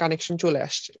করতেছি, আমার কানেকশন চলে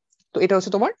আসছে। তো এটা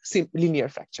হচ্ছে তোমার linear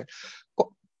fracture.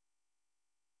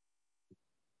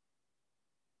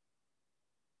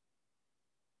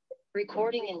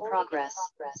 Recording in progress.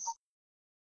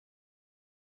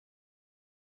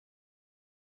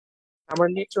 আমার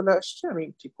নেট চলে আসছে, আমি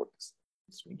ঠিক করতেছি।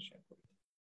 স্ক্রিন শেয়ার করি।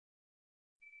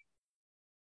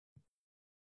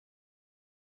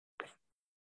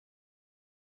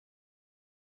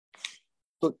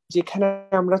 তো যেখানে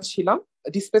আমরা ছিলাম,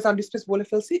 ডিসপ্লেস আনডিসপ্লেস বলে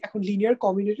ফেলছি, এখন লিনিয়ার,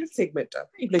 কমিউনেটেড, সেগমেন্টাল,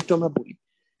 এগুলো একটু আমরা বলি।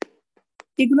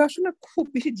 এগুলো আসলে খুব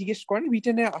বেশি জিজ্ঞেস করেন,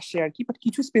 রিটেনে আসে আর কি, বাট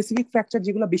কিছু স্পেসিফিক ফ্র্যাকচার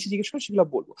যেগুলো বেশি জিজ্ঞেস করেন সেগুলো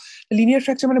বলবো। লিনিয়ার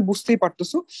ফ্র্যাকচার মানে বুঝতেই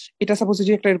পারতেছো, এটা সাপোজ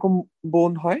যে একটা এরকম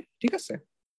বোন হয়, ঠিক আছে,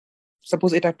 সাপোজ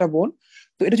এটা একটা বোন,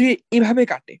 তো এটা যদি এভাবে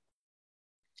কাটে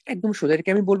একদম সোজা,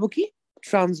 এটাকে আমি বলবো কি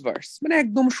ট্রান্সভার্স, মানে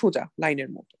একদম সোজা লাইনের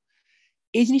মতো।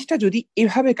 এই জিনিসটা যদি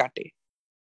এভাবে কাটে,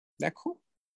 দেখো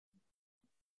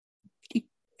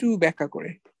একটু ব্যাখ্যা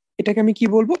করে, এটাকে আমি কি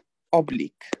বলবো,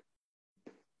 অবলিক।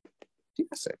 ঠিক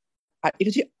আছে, আর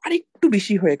এটা যে আরেকটু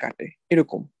বেশি হয়ে কাটে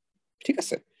এরকম, ঠিক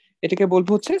আছে, এটাকে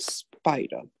বলবো হচ্ছে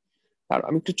স্পাইরাল। আর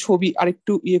আমি একটু ছবি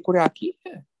আরেকটু ইয়ে করে আঁকি,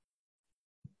 হ্যাঁ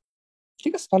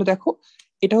ঠিক আছে, তাহলে দেখো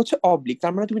এটা হচ্ছে অবলিক,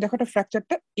 তার মানে তুমি দেখো একটা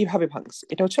ফ্র্যাকচারটা এভাবে ভাঙছে,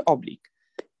 এটা হচ্ছে অবলিক।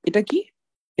 এটা কি,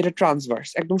 এটা ট্রান্সভার্স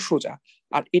একদম সোজা।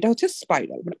 আর এটা হচ্ছে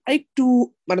স্পাইরাল, মানে আরেকটু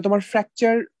মানে তোমার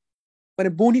ফ্র্যাকচার মানে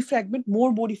বনি ফ্র্যাগমেন্ট, মোর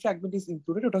বনি ফ্র্যাগমেন্ট ইজ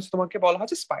ইনক্লুডেড, ওটা হচ্ছে তোমাকে বলা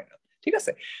হচ্ছে স্পাইরাল। ঠিক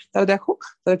আছে, তাহলে দেখো,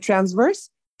 তাহলে ট্রান্সভার্স,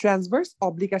 ট্রান্সভার্স,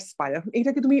 অবলিক আর স্পাইরাল।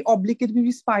 এটাকে তুমি অবলিককে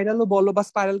তুমি স্পাইরালও বলো বা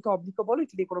স্পাইরালকে অবলিকও বলো,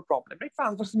 এটা নিয়ে কোনো প্রবলেম নেই।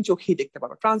 ট্রান্সভার্স তুমি চোখেই দেখতে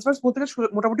পারো। ট্রান্সভার্স বলতে গেলে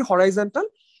মোটামুটি horizontal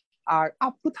R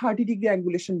up to 30 degree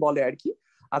অ্যাঙ্গুলেশন বলে আর কি।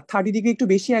 আর 30 ডিগ্রি একটু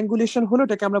বেশি অ্যাঙ্গুলেশন হলো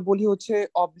ওটাকে আমরা বলি হচ্ছে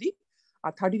অবলিক।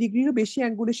 আর 30 ডিগ্রিরও বেশি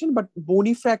অ্যাঙ্গুলেশন বাট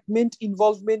বনি ফ্র্যাগমেন্ট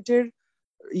ইনভলভমেন্টের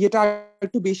ইয়েটা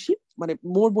একটু বেশি, মানে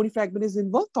মোর বনি ফ্র্যাগমেন্ট ইজ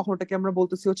ইনভলভ, তখন ওটাকে আমরা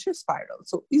বলতেছি হচ্ছে spiral.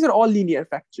 So this R all linear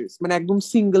ফ্র্যাকচারস, মানে একদম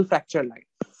সিঙ্গেল ফ্র্যাকচার লাইন।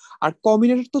 আর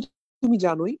কমিউনেটেড তো তুমি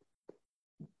জানোই,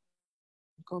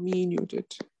 কমিউনেটেড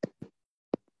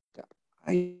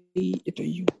এটা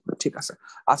ইউ, ঠিক আছে।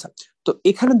 আচ্ছা, তো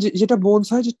এখানে যেটা বোনস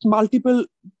হয় যে মাল্টিপল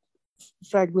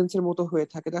ফ্র্যাগমেন্টস এর মতো হয়ে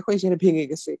থাকে, দেখো এখানে ভেঙে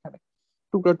গেছে, এখানে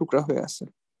টুকরা টুকরা হয়ে আছে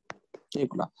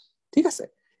এগুলা। ঠিক আছে,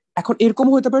 এখন এরকম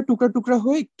হতে পারে টুকরা টুকরা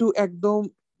হয়ে একটু একদম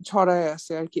ছড়ায়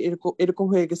আছে আর কি, এরকম এরকম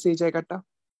হয়ে গেছে এই জায়গাটা।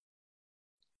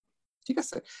 ঠিক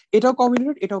আছে, এটাও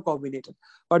কমিউনেটেড, এটাও কমিউনেটেড।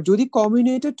 আর যদি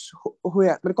কমিউনেটেড হয়ে,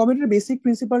 মানে কমিউনেটেড বেসিক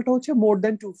প্রিন্সিপালটা হচ্ছে more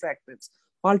than two fragments.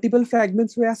 Multiple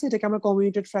fragments হয়ে আছে, এটাকে আমরা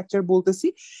কমিউনিটেড ফ্র্যাকচার বলতেছি।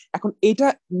 এখন এটা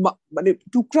মানে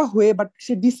টুকরা হয়ে বাট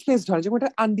সে ডিসপ্লেসড হয়, যেমন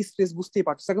এটা আনডিসপ্লেস, বুঝতেই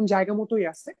পারছো একদম জায়গা মতোই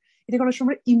আছে। এটাকে অনেক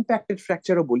সময় ইম্প্যাক্টেড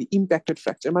ফ্র্যাকচারও বলি। ইম্প্যাক্টেড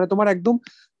ফ্র্যাকচার মানে তোমার একদম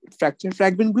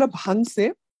ফ্র্যাগমেন্ট গুলো ভাঙছে,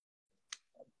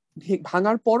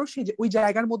 ভাঙার পরও সে ওই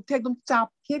জায়গার মধ্যে একদম চাপ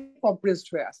খেয়ে কম্প্রেসড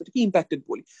হয়ে আছে, এটাকে ইম্প্যাক্টেড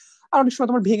বলি। আর অনেক সময়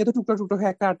তোমার ভেঙে তো টুকরা টুকরা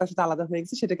হয়ে একটা আটটার সাথে আলাদা হয়ে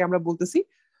গেছে, সেটাকে আমরা বলতেছি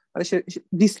মানে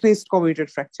ডিসপ্লেসড কমিউনিটেড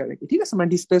ফ্র্যাকচার আর কি, ঠিক আছে, মানে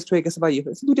ডিসপ্লেসড হয়ে গেছে বা ইয়ে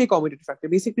হয়েছে, দুটোই কমিউনিটেড ফ্র্যাকচার।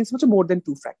 বেসিক প্রিন্সিপাল হচ্ছে মোর দেন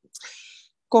টু ফ্র্যাগমেন্টস।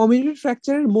 কমিউনিটেড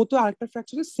ফ্র্যাকচারের মতো আরেকটা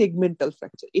ফ্র্যাকচার সেগমেন্টাল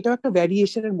ফ্র্যাকচার, এটাও একটা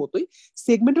ভ্যারিয়েশনের মতোই।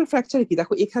 সেগমেন্টাল ফ্র্যাকচার কি,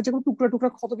 দেখো এখানে যেমন টুকরা টুকরা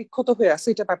ক্ষত বিক্ষত হয়ে আছে,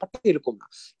 এটা ব্যাপারটা এরকম না।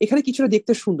 এখানে কিছুটা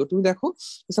দেখতে সুন্দর, তুমি দেখো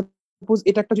সাপোজ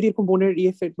এটা একটা যদি এরকম বোনের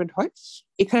ইয়ে সেগমেন্ট হয়,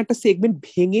 এখানে একটা সেগমেন্ট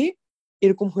ভেঙে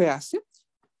এরকম হয়ে আছে,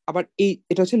 আবার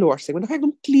এটা হচ্ছে লোয়ার সেগমেন্ট,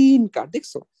 একদম ক্লিন কাট,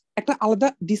 দেখছো একটা আলাদা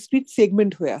ডিসক্রিট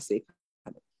সেগমেন্ট হয়ে আছে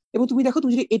এখানে। এবং তুমি দেখো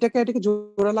তুমি যদি এটাকে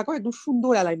জোড়া লাগাও, একদম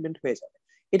সুন্দর অ্যালাইনমেন্ট হয়ে যাবে।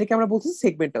 এটাকে আমরা বলছি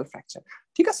সেগমেন্টাল ফ্র্যাকচার,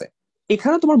 ঠিক আছে।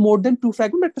 এখানে তোমার মোর দেন টু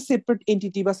ফ্র্যাগমেন্ট, একটা সেপারেট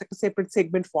এন্টিটি বা একটা সেপারেট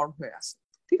সেগমেন্ট ফর্ম হয়ে আছে,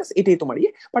 ঠিক আছে, এটাই তোমার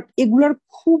ইয়ে। বাট এগুলার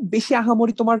খুব বেশি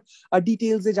আহামরি তোমার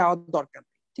ডিটেলসে যাওয়ার দরকার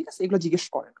নেই, ঠিক আছে, এগুলো জিজ্ঞেস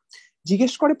করে না।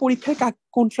 জিজ্ঞেস করে পরীক্ষায়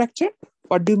কোন fracture,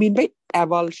 what do you mean by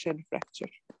avulsion fracture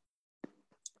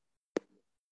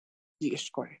জিজ্ঞেস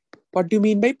করে। What do you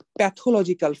mean by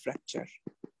pathological fracture,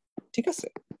 ঠিক আছে।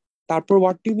 তারপর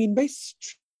what do you mean by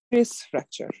stress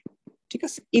fracture, ঠিক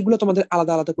আছে। এগুলো তোমাদের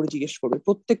আলাদা আলাদা করে জিজ্ঞেস করবে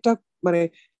প্রত্যেকটা, মানে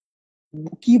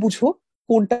কি বুঝো,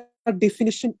 কোনটার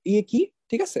ডেফিনেশন ইয়ে কি,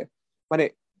 ঠিক আছে, মানে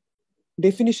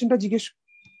ডেফিনেশনটা জিজ্ঞেস।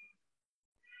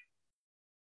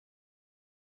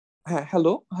 হ্যাঁ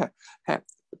হ্যালো, হ্যাঁ হ্যাঁ।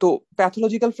 তো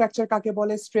প্যাথোলজিক্যাল ফ্র্যাকচার কাকে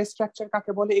বলে, স্ট্রেস ফ্র্যাকচার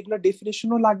কাকে বলে, এগুলো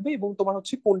ডেফিনেশনও লাগবে, এবং তোমার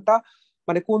হচ্ছে কোনটা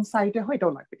মানে কোন সাইটে হয়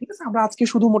এটাও লাগবে, ঠিক আছে। আমরা আজকে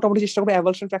শুধু মোটামুটি চেষ্টা করবো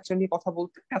অ্যাভালশন ফ্র্যাকচার নিয়ে কথা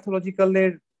বলতে।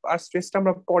 প্যাথোলজিক্যালের আর স্ট্রেসটা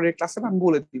আমরা পরের ক্লাসে আমি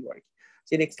বলে দিব আর কি,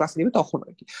 যে নেক্সট ক্লাসে নিবে তখন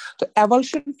আর কি। তো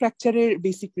অ্যাভালশন ফ্র্যাকচারের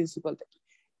বেসিক প্রিন্সিপালটা কি,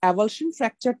 অ্যাভালশন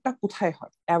ফ্র্যাকচারটা কোথায়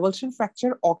হয়, avulsion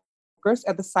fracture occurs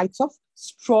at the sites of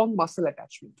strong muscle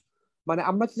attachment। মানে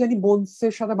আমরা তো জানি বোনস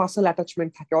এর সাথে মাসেল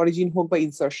অ্যাটাচমেন্ট থাকে, অরিজিন হোক বা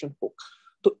ইনসার্শন হোক।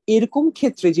 তো এরকম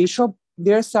ক্ষেত্রে যেসব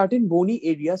দেয়ার সার্টেন বোনি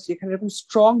এরিয়াস যেখানে এরকম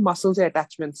স্ট্রং মাসেলস এর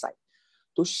অ্যাটাচমেন্ট সাইট,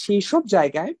 তো সেই সব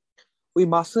জায়গায় ওই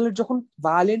মাসেলের যখন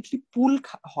ভায়োলেন্টলি পুল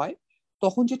হয়,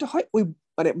 তখন যেটা হয় ওই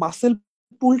মানে মাসেল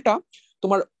পুলটা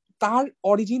তোমার তার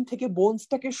অরিজিন থেকে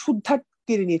বোনসটাকে শুদ্ধা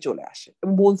কেড়ে নিয়ে চলে আসে,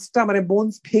 এবং বোনসটা মানে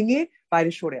বোনস ভেঙে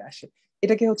বাইরে সরে আসে।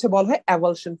 এটাকে হচ্ছে বলা হয়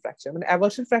অ্যাভালশন ফ্র্যাকচার। মানে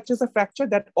avulsion fracture is a fracture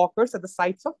that occurs at the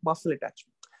sites of muscle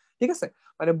attachment, ঠিক আছে।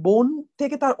 মানে বোন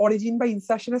থেকে তার অরিজিন বা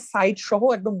ইনসার্শনের সাইড সহ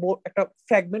একদম একটা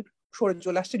ফ্র্যাগমেন্ট সরে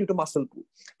চলে আসছে ডিউ টু মাসল পুল,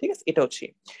 ঠিক আছে, এটা হচ্ছে।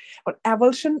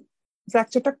 অ্যাভালশন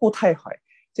ফ্র্যাকচারটা কোথায় হয়,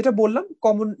 যেটা বললাম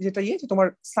কমন যেটা ইয়ে, যে তোমার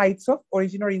sites of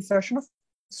origin or insertion of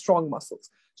strong muscles.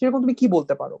 সেরকম তুমি কি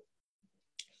বলতে পারো,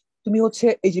 তুমি হচ্ছে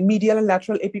এই যে medial and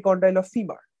lateral epicondyle of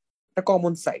femur, একটা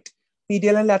common site.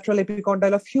 Medial and lateral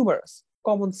epicondyle of humorous,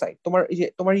 common site. তোমার এই যে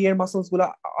তোমার ইয়ের মাসলস গুলো,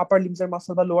 আপার লিমস এর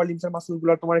মাসল বা লোয়ার লিমস এর মাসল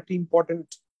গুলো, তোমার একটা ইম্পর্টেন্ট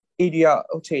এরিয়া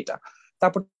হচ্ছে এটা।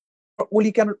 তারপর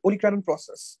ওলিক্রানন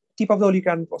process, tip of the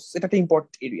ওলিক্রানন process, এটা একটা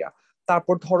ইম্পর্টেন্ট এরিয়া।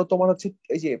 তারপর ধরো তোমার হচ্ছে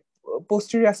এই যে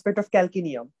পোস্টেরিয়র অ্যাসপেক্ট অফ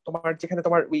ক্যালকিনিয়াম, তোমার যেখানে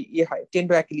তোমার ওই ইয়ে হয়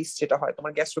টেন্ডো অ্যাকিলিস, যেটা হয়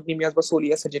তোমার গ্যাস্ট্রোকনিমিয়াস বা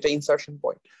সোলিয়াসের যেটা ইনসার্শন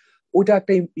পয়েন্ট, ওটা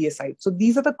একটা ইয়ে site. So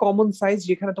these are the common size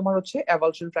যেখানে তোমার হচ্ছে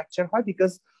অ্যাভালশন ফ্র্যাকচার হয়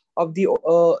because of the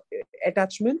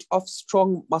attachment of strong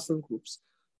muscle groups,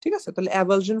 ঠিক আছে। তাহলে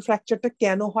অ্যাভালশন ফ্র্যাকচারটা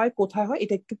কেন হয়, কোথায় হয়,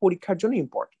 এটা একটু পরীক্ষার জন্য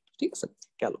ইম্পর্টেন্ট, ঠিক আছে।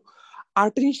 গেল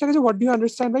আরেকটা জিনিস থাকে যে what do you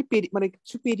understand by মানে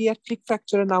কিছু পেডিয়াট্রিক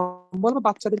ফ্র্যাকচারের নাম বলবো,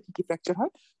 বাচ্চাদের কি কি ফ্র্যাকচার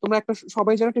হয়। তোমরা একটা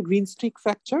সবাই জানো একটা গ্রিন স্ট্রিক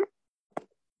ফ্র্যাকচার,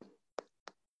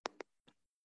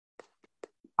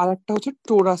 আর একটা হচ্ছে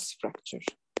টোরাস ফ্র্যাকচার।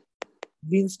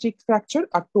 গ্রিন স্ট্রিক ফ্র্যাকচার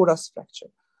আর টোরাস ফ্র্যাকচার।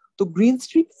 তো গ্রিন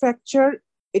স্ট্রিক ফ্র্যাকচার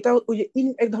এটা ওই যে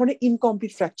এক ধরনের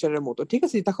ইনকমপ্লিট ফ্র্যাকচারের মতো, ঠিক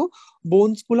আছে। দেখো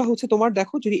বোনস গুলা হচ্ছে তোমার,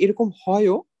 দেখো যদি এরকম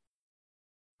হয়ও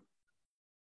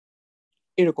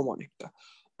এরকম অনেকটা,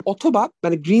 অথবা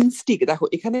মানে গ্রিন স্টিক, দেখো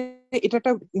এখানে এটা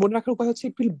একটা মনে রাখার উপায় হচ্ছে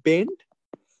it will bend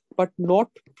but not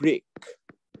break.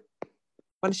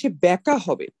 মানে সে ব্যাকা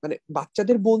হবে, মানে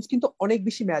বাচ্চাদের বোনস কিন্তু অনেক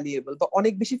বেশি ম্যালিয়েবল বা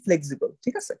অনেক বেশি ফ্লেক্সিবল,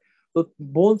 ঠিক আছে। তো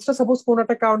বোনসটা সাপোজ কোন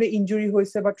একটা কারণে ইনজুরি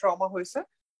হয়েছে বা ট্রমা হয়েছে,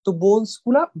 তো বোনস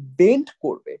গুলা বেন্ড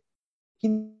করবে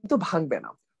কিন্তু ভাঙবে না।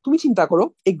 তুমি চিন্তা করো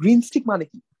এই গ্রিন স্টিক মানে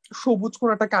কি, সবুজ কোন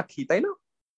একটা কাঠি, তাই না,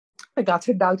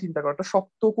 গাছের ডাল, চিন্তা করো একটা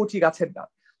শক্ত কচি গাছের ডাল,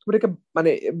 তুমি এটাকে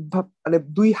মানে মানে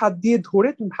দুই হাত দিয়ে ধরে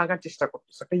তুমি ভাঙার চেষ্টা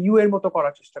করতেছো, একটা ইউ এর মতো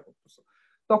করার চেষ্টা করতেছো,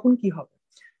 তখন কি হবে,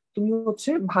 তুমি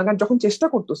হচ্ছে ভাঙার যখন চেষ্টা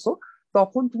করতেছো,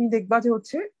 তখন তুমি দেখবা যে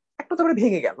হচ্ছে একটা তো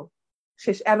ভেঙে গেল,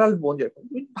 শেষ অ্যাডাল্ট বোন যেরকম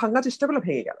তুমি ভাঙার চেষ্টা করলে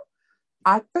ভেঙে গেল।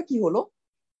 আরেকটা কি হলো,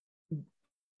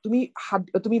 তুমি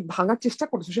তুমি ভাঙার চেষ্টা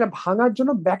করছো, সেটা ভাঙার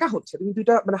জন্য ব্যাকা হচ্ছে, তুমি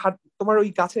দুইটা মানে হাত তোমার ওই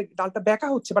গাছের ডালটা ব্যাকা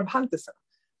হচ্ছে বাট ভাঙতেছে না।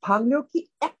 ভাঙলেও কি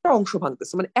একটা অংশ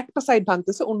ভাঙতেছে, মানে একটা সাইড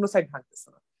ভাঙতেছে, অন্য সাইড ভাঙতেছে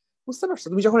না। বুঝতে পারছো?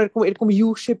 তুমি যখন এরকম এরকম ইউ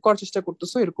শেপ করার চেষ্টা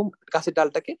করতেছো এরকম গাছের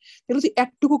ডালটাকে, তাহলে যে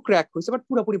একটুকু ক্র্যাক হয়েছে বাট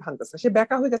পুরোপুরি ভাঙতেছে না, সে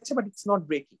বেঁকা হয়ে যাচ্ছে বাট ইটস নট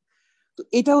ব্রেকিং। তো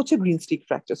এটা হচ্ছে green stick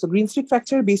fracture. So green stick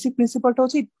ফ্র্যাকচারের basic প্রিন্সিপালটা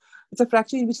হচ্ছে it's a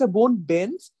fracture in which the bone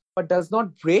বেন্ডস but does not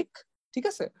break. ঠিক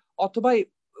আছে? অথবা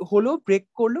হলো ব্রেক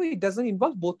করলেও ইট ডাজন্ট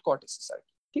ইনভলভ বোথ কর্টেসেস আর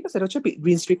কি। ঠিক আছে? এটা হচ্ছে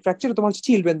গ্রিন স্ট্রিক ফ্র্যাকচার। তোমার হচ্ছে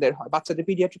চিলড্রেনদের হয়, বাচ্চাদের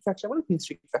পিডিয়াট্রিক ফ্র্যাকচার বলে গ্রিন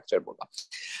স্ট্রিক ফ্র্যাকচার বললাম।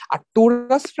 আর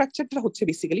টোরাস ফ্র্যাকচারটা হচ্ছে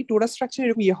বেসিক্যালি, টোরাস ফ্র্যাকচার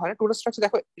এরকম ইয়ে হয় না। টোরাস ফ্র্যাকচার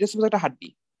দেখো, এটা শুধু একটা হাড্ডি,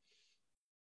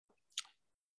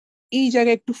 এই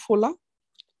জায়গায় একটু ফোলা,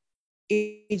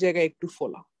 এই জায়গায় একটু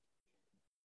ফোলা,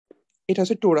 এটা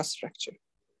হচ্ছে টোরাস ফ্র্যাকচার।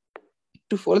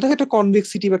 একটু ফোলা দেখো, একটা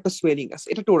কনভেক্সিটি বা একটা সোয়েলিং আছে,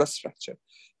 এটা টোরাস ফ্র্যাকচার।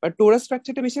 বাট টোরাস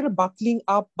ফ্র্যাকচারটা বেশি একটা বাকলিং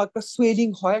আপ বা একটা সোয়েলিং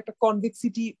হয়, একটা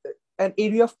convexity, an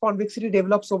area of convexity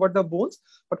develops over the bones,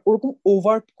 but ওরকম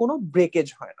ওভার্ট কোনো ব্রেকেজ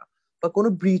হয় না বা কোনো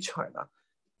ব্রিচ হয় না।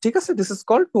 ঠিক আছে? This is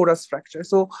called টোরাস fracture.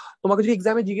 So তোমাকে যদি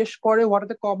এক্সামে জিজ্ঞেস করে what are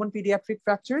the common paediatric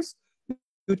ফ্র্যাকচার্স,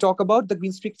 you talk about the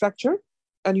green Streak fracture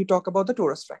and you talk about the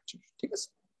টোরাস fracture. ঠিক আছে?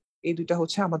 এই দুইটা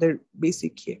হচ্ছে আমাদের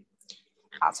বেসিক ইয়ে।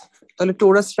 আচ্ছা, তাহলে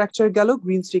টোরাস ফ্র্যাকচার গেল,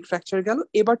 গ্রিন স্ট্রিক ফ্র্যাকচার গেল।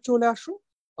 এবার চলে আসো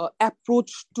অ্যাপ্রোচ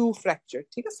টু ফ্র্যাকচার।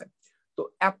 ঠিক আছে? তো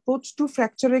অ্যাপ্রোচ টু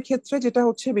ফ্র্যাকচারের ক্ষেত্রে যেটা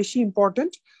হচ্ছে বেশি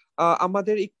ইম্পর্টেন্ট,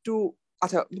 আমাদের একটু,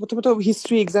 আচ্ছা প্রথমত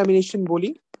হিস্ট্রি এক্সামিনেশন বলি।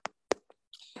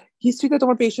 হিস্ট্রিতে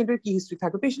তোমার পেশেন্টের কি হিস্ট্রি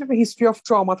থাকবে? পেশেন্টের হিস্ট্রি অফ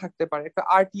ট্রমা থাকতে পারে, একটা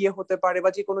আরটিএ হতে পারে, বা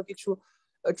যে কোনো কিছু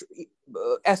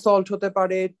অ্যাসল্ট হতে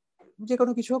পারে, যে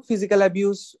কোনো কিছু, physical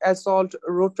abuse, assault,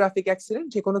 road traffic accident,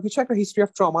 যে কোনো কিছু একটা হিস্ট্রি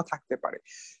অফ ট্রমা থাকতে পারে।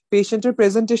 পেশেন্টের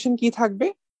প্রেজেন্টেশন কি থাকবে?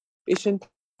 পেশেন্ট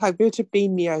থাকবে হচ্ছে পেইন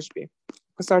নিয়ে আসবে,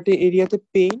 সার্টেন এরিয়াতে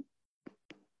পেইন,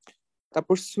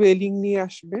 তারপর সোয়েলিং নিয়ে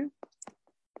আসবে,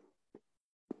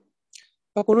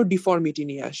 বা কোনো ডিফর্মিটি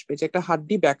নিয়ে আসবে, যে একটা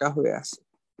হাড্ডি বেঁকা হয়ে আছে।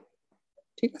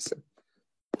 ঠিক আছে?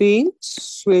 Pain,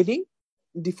 swelling,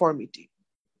 deformity.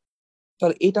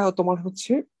 তাহলে এটা তোমার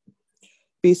হচ্ছে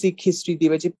বেসিক হিস্ট্রি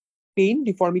দিবে, যে পেইন,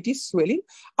 ডিফর্মিটি, সোয়েলিং।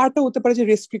 আরটা হতে পারে যে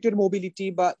রেস্ট্রিক্টেড মোবিলিটি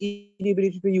বা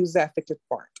inability to use the affected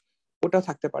part, ওটা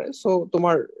থাকতে পারে। সো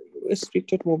তোমার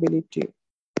রেস্ট্রিক্টেড মোবিলিটি,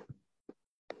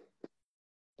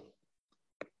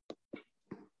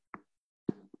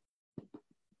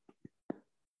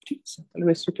 ঠিক আছে, তাহলে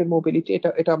রেস্ট্রিক্টেড মোবিলিটি, এটা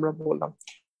এটা আমরা বললাম।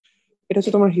 এটা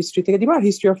হচ্ছে তোমার হিস্ট্রি থেকে দিবা। আর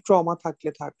হিস্ট্রি অফ ট্রমা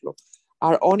থাকলে থাকলো।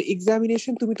 আর অন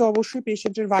এক্সামিনেশন তুমি তো অবশ্যই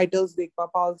পেশেন্টের ভাইটালস দেখবা,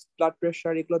 পালস, ব্লাড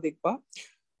প্রেশার, এগুলো দেখবা।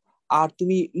 আর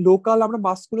তুমি লোকাল, আমরা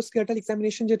মাসকুলোস্কেলেটাল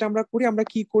এক্সামিনেশন যেটা আমরা করি, আমরা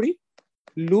কি করি?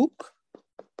 Look,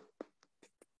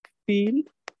 feel,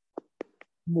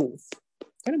 move.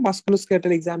 তাই না?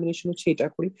 মাসকুলোস্কেলেটাল এক্সামিনেশন হচ্ছে এটা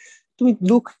করি। তুমি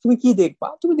লুক, তুমি কি দেখবা?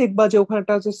 তুমি দেখবা যে ওখানে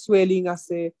একটা হচ্ছে সোয়েলিং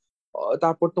আছে,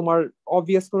 তারপর তোমার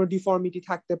অবভিয়াস কোনো ডিফর্মিটি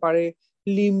থাকতে পারে,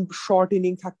 লিম্ব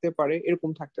শর্টেনিং থাকতে পারে, এরকম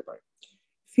থাকতে পারে।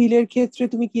 ফিলের ক্ষেত্রে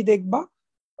তুমি কি দেখবা?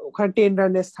 ওখানে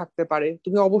টেন্ডারনেস থাকতে পারে।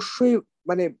 তুমি অবশ্যই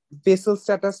মানে ভেসেল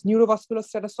স্ট্যাটাস, নিউরোভাস্কুলার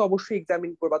স্ট্যাটাস তো অবশ্যই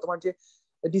এক্সামিন করবা, তোমার যে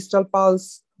ডিস্টাল পালস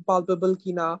পালপেবল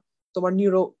কিনা, তোমার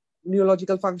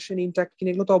নিউরোলজিক্যাল ফাংশন ইনট্যাক্ট কিনা,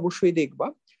 এগুলো তো অবশ্যই দেখবা।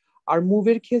 আর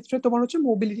মুভের ক্ষেত্রে তোমার হচ্ছে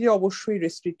মোবিলিটি অবশ্যই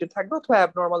রেস্ট্রিক্টেড থাকবে অথবা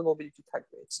অ্যাবনর্মাল মোবিলিটি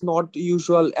থাকবে, ইটস নট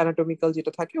ইউজুয়াল অ্যানাটমিক্যাল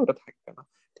যেটা থাকে ওটা থাকবে না।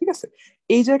 ঠিক আছে?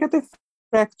 এই জায়গাতে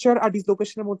ফ্র্যাকচার আর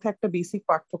ডিসলোকেশনের মধ্যে একটা বেসিক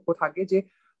পার্থক্য থাকে, যে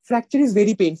fracture is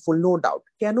very painful, no doubt.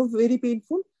 কেন very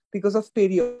painful? Because of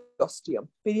periosteum.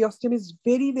 Periosteum is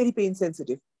very very pain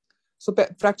sensitive. So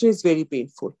fracture is very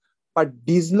painful. But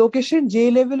dislocation যে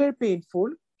লেভেলের পেইনফুল,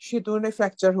 সে তুলনায়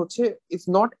ফ্র্যাকচার হচ্ছে is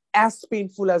not as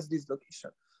painful as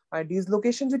dislocation. R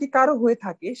dislocation যদি কারো হয়ে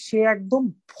থাকে, সে একদম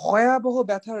ভয়াবহ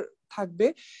ব্যথা থাকবে,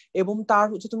 এবং তার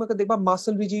হচ্ছে তোমাকে দেখবা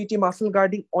মাসল রিজিডিটি, মাসল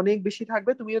গার্ডিং অনেক বেশি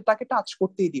থাকবে, তুমি তাকে টাচ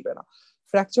করতেই দিবে না।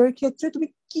 ফ্র্যাকচারের ক্ষেত্রে তুমি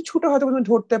কিছুটা হয়তো তুমি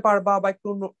ধরতে পারবা বা একটু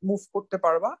মুভ করতে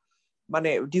পারবা, মানে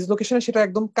ডিসলোকেশনে সেটা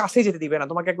একদম কাছে যেতে দিবে না,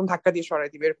 তোমাকে একদম ধাক্কা দিয়ে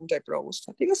সরাই দিবে, এরকম টাইপের অবস্থা।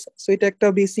 ঠিক আছে? সো এটা একটা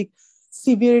বেসিক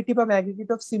সিভিয়ারিটি বা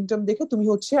ম্যাগনিটিউড অফ সিমটম দেখে তুমি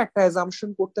হচ্ছে একটা অ্যাজাম্পশন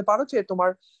করতে পারো যে তোমার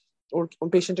ওর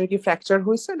পেশেন্টের কি ফ্র্যাকচার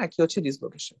হয়েছে নাকি হচ্ছে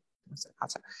ডিসলোকেশন।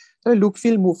 আচ্ছা, তাহলে লুক,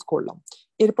 ফিল, মুভ করলাম।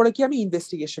 এরপরে কি আমি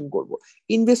ইনভেস্টিগেশন করব?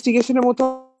 ইনভেস্টিগেশনের মতো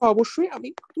অবশ্যই আমি,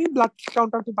 তুমি ব্লাড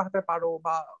কাউন্টার তুমি পাঠাতে পারো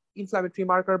বা ইনফ্লামেটরি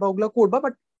মার্কার বা ওগুলো করবা,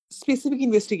 বাট স্পেসিফিক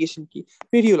ইনভেস্টিগেশন কি?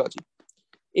 Radiology,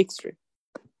 x-ray.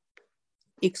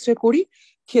 এক্সরে করি,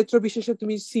 ক্ষেত্র বিশেষে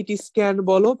তুমি সিটি স্ক্যান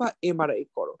বলো বা এমআরআই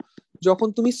করো। যখন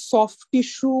তুমি সফট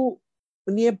টিস্যু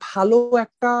নিয়ে ভালো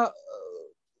একটা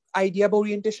আইডিয়া বা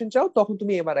ওরিয়েন্টেশন চাও, তখন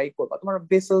তুমি এমআরআই করবা। তোমার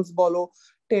ভেসেলস বলো,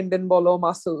 টেন্ডন বলো,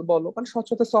 মাসল বলো, মানে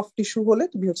স্বচ্ছতা সফট টিস্যু হলে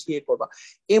তুমি হচ্ছে ইয়ে করবা।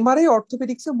 এমআরআই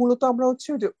অর্থোপেডিক্স এ মূলত আমরা হচ্ছে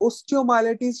যে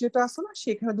অস্টিওমাইলাইটিস যেটা আছে না,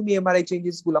 সেখানে তুমি এমআরআই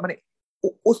চেঞ্জেস গুলা, মানে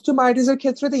অস্টিওমাইলাইটিস এর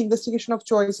ক্ষেত্রে the investigation of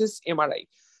choice is MRI.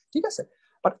 ঠিক আছে?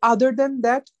 But other then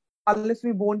that, unless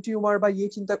তুমি বোন টিউমার বা ইয়ে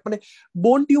চিন্তা, মানে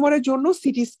বোন টিউমারের জন্য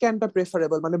সিটি স্ক্যানটা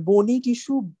প্রেফারেবল, মানে বনি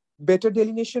টিস্যু বেটার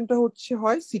ডেলিনেশনটা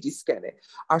হয় সিটি স্ক্যানে,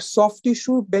 আর সফট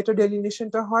টিস্যুর বেটার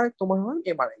ডেলিনেশনটা তোমার হয়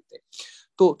এমআরআই তে।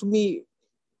 তো তুমি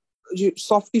যে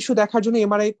সফট টিস্যু দেখার জন্য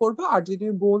এমআরআই করবা, আর যদি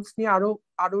তুমি বোনস নিয়ে আরো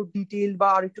আরো ডিটেইল বা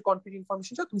আরো একটু কনক্রিট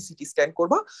ইনফরমেশন চাও তুমি সিটি স্ক্যান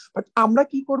করবা। বাট আমরা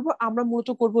কি করব, আমরা মূলত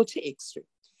করব হচ্ছে এক্স রে।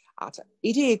 আচ্ছা,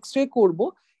 এই যে এক্স রে করবো,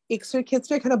 এক্স রে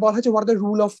ক্ষেত্রে এখানে বলা হয়েছে what are the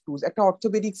rule of টুজ। একটা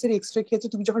অর্থোপেডিক্স এর এক্স রে ক্ষেত্রে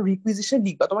তুমি যখন রিকুইজিশন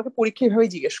লিখবা, তোমাকে পরীক্ষা এভাবে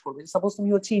জিজ্ঞেস করবে। সাপোজ তুমি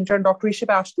ইন্টার্ন ডক্টর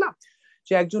হিসেবে আসলা,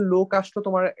 যে একজন লোক আসলো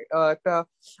তোমার একটা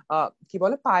কি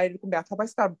বলে পায়ের এরকম ব্যথা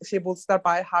পাইছে, সে বলছে তার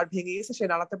পায়ের হাড় ভেঙে গেছে, সে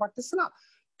নাড়াতে পারতেছে না।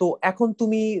 তো এখন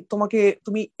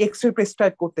তুমি এক্স রে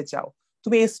প্রেসক্রাইব করতে চাও,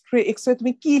 তুমি এক্স রে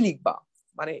তুমি কি লিখবা,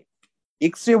 মানে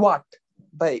এক্স রে হোয়াট,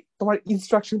 বা তোমার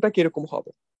ইনস্ট্রাকশনটা কিরকম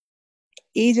হবে।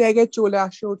 এই জায়গায় চলে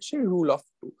আসে হচ্ছে রুল অফ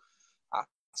টু।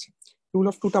 আচ্ছা, রুল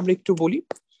অফ টুটা আমরা একটু বলি।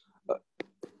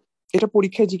 এটা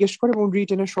পরীক্ষায় জিজ্ঞেস করে এবং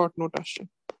রিটেনের শর্ট নোট আসে।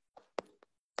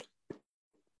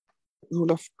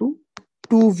 Rule of two: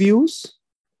 two views,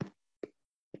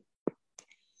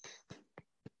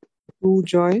 two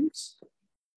joints,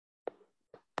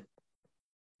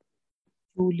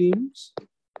 two limbs,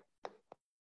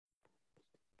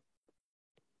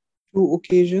 two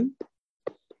occasion,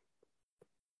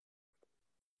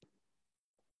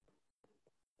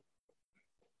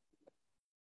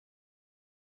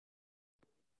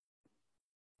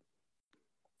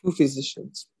 two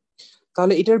physicians।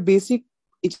 তাহলে এটার basic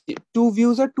to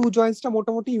views R two জয়েন্টসটা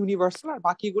মোটামুটি ইউনিভার্সাল, আর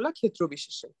বাকিগুলা ক্ষেত্র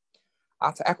বিশেষে।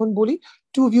 আচ্ছা, এখন বলি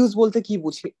টু ভিউজ বলতে কি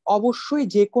বুঝি। অবশ্যই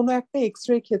যে কোনো একটা এক্স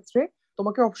রে ক্ষেত্রে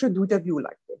তোমাকে অবশ্যই দুইটা ভিউ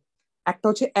লাগবে। একটা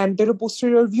হচ্ছে অ্যান্টেরো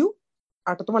পোস্টেরিয়র ভিউ,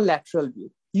 আর একটা তোমার ল্যাটারাল ভিউ।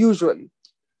 ইউজুয়ালি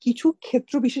কিছু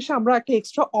ক্ষেত্র বিশেষে আমরা একটা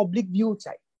এক্সট্রা অবলিক ভিউ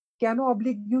চাই। কেন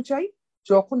অবলিক ভিউ চাই?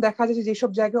 যখন দেখা যায় যে যেসব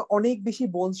জায়গায় অনেক বেশি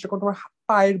বোনস, যখন তোমার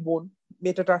পায়ের বোন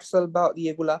মেটাটার্সাল বা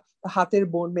ইয়েগুলা, হাতের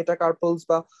বোন মেটাকার্পলস,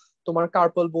 বা তোমার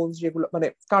কার্পল বোনস যেগুলো, মানে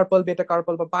কার্পল মেটা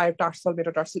কার্পল বা পায়ের টার্সাল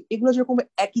মেটাটার্সাল, এগুলো যেরকম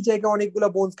একই জায়গায় অনেকগুলো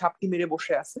বোনস ঘাপটি মেরে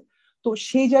বসে আছে, তো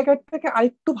সেই জায়গাটাকে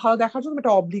আরেকটু ভালো দেখার জন্য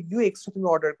একটা অবলিক ভিউ এক্সট্রা তুমি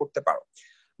অর্ডার করতে পারো।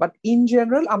 বাট ইন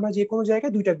জেনারেল আমরা যে কোনো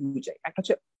জায়গায় দুইটা ভিউ চাই। একটা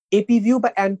হচ্ছে এপি ভিউ বা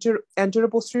অ্যান্টেরো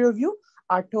পোস্টেরিয়র ভিউ,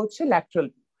 আরটা হচ্ছে ল্যাটারাল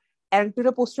ভিউ।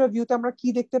 অ্যান্টেরো পোস্টেরিয়র ভিউতে আমরা কি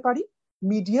দেখতে পারি?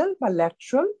 মিডিয়াল বা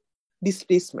ল্যাটারাল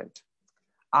ডিসপ্লেসমেন্ট।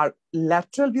 আর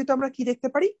ল্যাটারাল ভিউতে আমরা কি দেখতে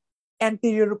পারি?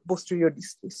 Anterior posterior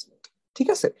displacement. ঠিক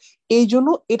আছে, এই জন্য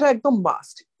এটা একদম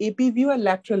মাস্ট। এপি ভিউ আর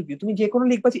ল্যাটারাল ভিউ তুমি যে কোনো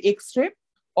লিখবা যে এক্স রে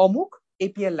অমুক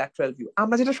এপি আর ল্যাটারাল ভিউ।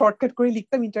 আমরা যেটা শর্টকাট করে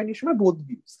লিখতাম ইন্টারনেট সময় বোথ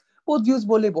ভিউজ, বোথ ভিউজ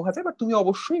বলে বোঝা যায়, বাট তুমি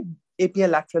অবশ্যই এপি আর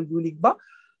ল্যাটারাল ভিউ লিখবা।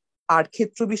 আর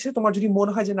ক্ষেত্র বিষয়ে তোমার যদি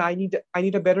মনে হয় যে না, I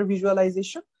need a better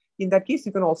visualisation, in that case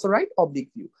you can also right oblique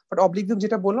view. But oblique view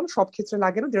যেটা বললাম সব ক্ষেত্রে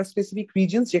লাগে না, দেয়ার স্পেসিফিক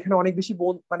রিজনস যেখানে অনেক বেশি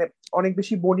বোন, মানে অনেক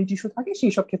বেশি বনি টিস্যু থাকে,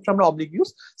 সেই সব ক্ষেত্রে আমরা অবলিক ভিউস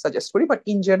সাজেস্ট করি। বাট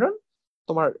ইন জেনারেল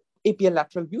তোমার এপিএল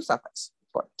ল্যাটারাল ভিউ সাফাইস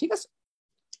করে। ঠিক আছে,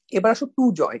 এবার আসো টু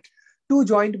জয়েন্ট। টু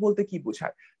জয়েন্ট বলতে কি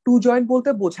বোঝায়? টু জয়েন্ট বলতে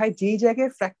বোঝায় যেই জায়গায়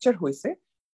ফ্র্যাকচার হয়েছে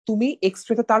তুমি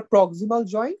এক্সরেতে তার প্রক্সিমাল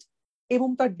জয়েন্ট এবং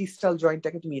তার ডিস্টাল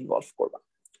জয়েন্টটাকে তুমি ইনভলভ করবা।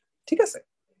 ঠিক আছে,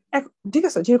 ঠিক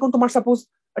আছে, যেরকম তোমার সাপোজ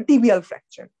টিবিয়াল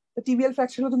ফ্র্যাকচার, টিবিয়াল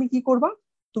ফ্র্যাকচারে তুমি কি করবা?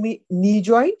 তুমি নি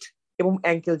জয়েন্ট এবং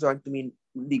অ্যাঙ্কেল জয়েন্ট তুমি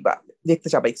দিবা, দেখতে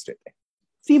চাবা এক্সরেতে।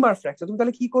 ফিমার ফ্র্যাকচার তুমি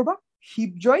তাহলে কি করবা?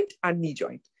 হিপ জয়েন্ট আর নি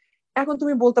জয়েন্ট। এখন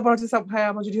তুমি বলতে পারো যে ভাই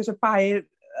আমার যদি হচ্ছে পায়ের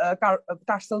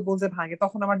টার্সাল বোনসে ভাঙে,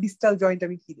 তখন আমার ডিস্টাল জয়েন্ট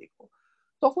আমি কি দেখবো?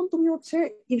 তখন তুমি হচ্ছে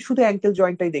শুধু অ্যাঙ্কেল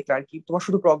জয়েন্টটাই দেখলে আর কি, তোমার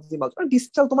শুধু প্রক্সিমাল।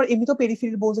 ডিস্টাল তোমার এমনি তো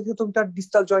পেরিফেরির বোনসে কিন্তু তুমি তার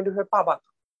ডিস্টাল জয়েন্ট পাবা না।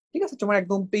 ঠিক আছে, তোমার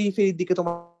একদম পেরিফেরির দিকে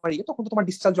তোমার ইয়ে, তখন তো তোমার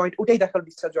ডিস্টাল জয়েন্ট ওটাই দেখালো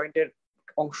ডিস্টাল জয়েন্টের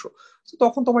অংশ।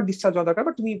 তখন তোমার ডিস্টাল জয়েন্ট দরকার,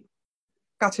 বা তুমি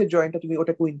কাছের জয়েন্টটা তুমি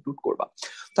ওটাকে ইনক্লুড করবা।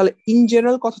 তাহলে ইন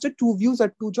জেনারেল কথা হচ্ছে টু ভিউজ আর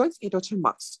টু জয়েন্টস, এটা হচ্ছে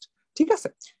মাস্ট। ঠিক আছে,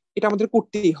 এটা আমাদের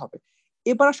করতেই হবে।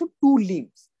 এবার আসো টু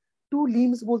লিম্বস। টু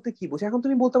লিম্বস বলতে কি বোঝে? এখন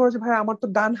তুমি বলতে পারো যে ভাই আমার তো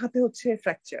ডান হাতে হচ্ছে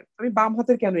ফ্র্যাকচার, আমি বাম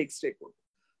হাতের কেন এক্স রে করবো?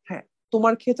 হ্যাঁ,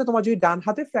 তোমার ক্ষেত্রে তোমার যদি ডান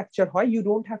হাতে ফ্র্যাকচার হয়, you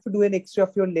don't have to do N X ray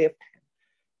of your left hand.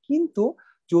 কিন্তু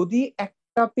যদি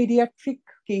একটা পেডিয়াট্রিক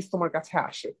কেস তোমার কাছে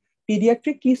আসে,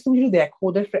 পেডিয়াট্রিক কেস তুমি যদি দেখো,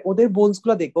 ওদের ওদের বোনস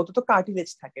গুলো দেখবো, ওদের তো কার্টিলেজ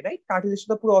থাকে, রাইট? কার্টিলেজ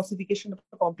তো পুরো অসিফিকেশন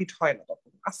কমপ্লিট হয় না, তখন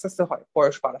আস্তে আস্তে হয়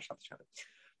বয়স বাড়ার সাথে সাথে।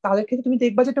 তাদের ক্ষেত্রে তুমি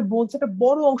দেখবা যে একটা বোনস একটা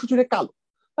বড় অংশ জুড়ে কালো,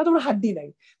 বা তোমার হাড্ডি নাই,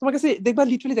 তোমার কাছে দেখবা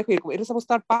লিটারালি দেখো এরকম, এটা সাপোজ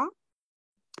তার পা,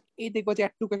 এই দেখবা যে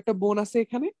একটুকু একটা বোন আছে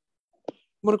এখানে,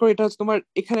 মনে করো এটা হচ্ছে তোমার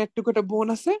এখানে একটুকু একটা বোন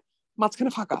আছে,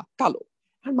 মাঝখানে ফাঁকা কালো,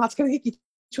 আর মাঝখানে কি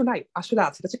কিছু নাই? আসলে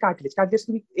আছে, এটা হচ্ছে কার্টিলেজ। কার্টিলেজ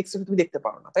তুমি এক্সরে তুমি দেখতে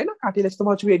পারো না, তাই না? কার্টিলেজ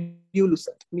তোমার হচ্ছে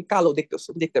রেডিওলুসেন্ট, তুমি কালো দেখতেছো,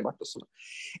 দেখতে পারতেছো না।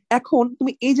 এখন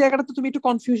তুমি এই জায়গাটাতে তুমি একটু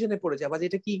কনফিউশনে পড়ে যাবা যে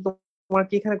এটা কি, তোমার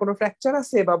কি এখানে কোনো ফ্র্যাকচার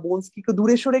আছে, বা বোনস কি একটু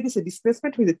দূরে সরে গেছে,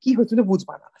 ডিসপ্লেসমেন্ট হয়েছে, কি হয়েছে তুমি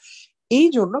বুঝবা না। এই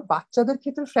জন্য বাচ্চাদের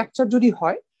ক্ষেত্রে ফ্র্যাকচার যদি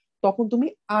হয়, তখন তুমি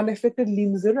আনএফেক্টেড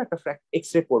লিম্বস এর একটা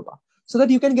এক্স রে করবা, so that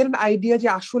you can get an idea যে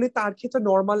আসলে তার ক্ষেত্রে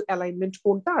নর্মাল অ্যালাইনমেন্ট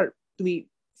কোনটা, আর তুমি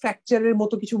ফ্র্যাকচারের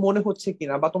মতো কিছু মনে হচ্ছে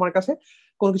কিনা বা তোমার কাছে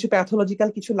কোনো কিছু প্যাথোলজিক্যাল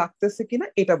কিছু লাগতেছে কিনা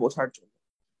এটা বোঝার জন্য।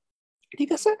 ঠিক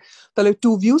আছে, তাহলে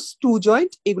টু ভিউস টু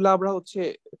জয়েন্ট এগুলো আমরা হচ্ছে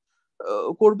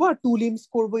করবো, আর টু লিম্স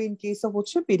করবো ইন কেস অফ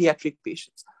হচ্ছে পেডিয়াট্রিক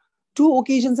পেশেন্টস। টু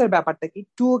ওকেশনস এর ব্যাপারটা কি?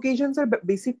 টু ওকেশনস এর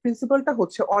বেসিক প্রিন্সিপালটা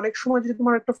হচ্ছে অনেক সময় যদি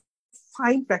তোমার একটা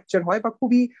ফাইন ফ্র্যাকচার হয় বা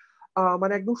খুবই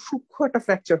মানে একদম সূক্ষ্ম একটা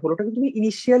ফ্র্যাকচার হলো, ওটা কিন্তু তুমি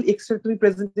ইনিশিয়াল এক্সরে তুমি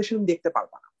প্রেজেন্টেশন দেখতে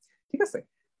পারবা না। ঠিক আছে,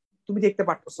 তুমি দেখতে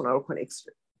পারতেছো না ওখানে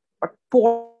এক্সরে, বাট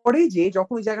পরে যে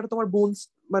যখন ওই জায়গাটা তোমার বোনস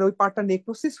মানে ওই পার্টটা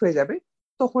নেক্রোসিস হয়ে যাবে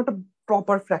তখন একটা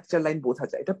প্রপার ফ্র্যাকচার লাইন বোঝা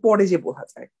যায়, এটা পরে যে বোঝা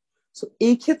যায়। সো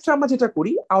এই ক্ষেত্রে আমরা যেটা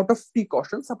করি আউট অফ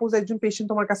প্রিকশন, সাপোজ একজন পেশেন্ট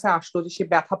তোমার কাছে আসলো যে সে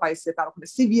ব্যথা পাইছে, তার ওখানে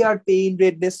সিভিয়ার পেইন,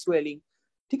 রেডনেস, সোয়েলিং,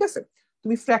 ঠিক আছে,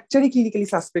 তুমি ফ্র্যাকচারই ক্লিনিক্যালি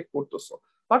সাসপেক্ট করতেছো,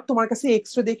 বাট তোমার কাছে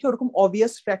এক্সরে দেখে ওরকম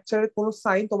অবভিয়াস ফ্র্যাকচারের কোনো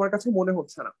সাইন তোমার কাছে মনে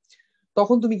হচ্ছে না,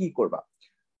 তখন তুমি কি করবা?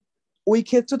 ওই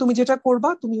ক্ষেত্রে তুমি যেটা করবা,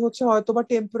 তুমি হচ্ছে হয়তোবা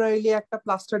টেম্পোরারিলি একটা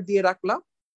প্লাস্টার দিয়ে রাখলা,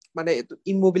 মানে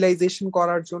ইমোবিলাইজেশন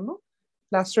করার জন্য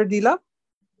প্লাস্টার দিলা,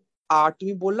 আর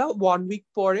তুমি বললা 1 উইক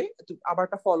পরে আবার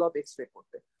একটা ফলো আপ এক্সরে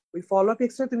করতে। ওই ফলো আপ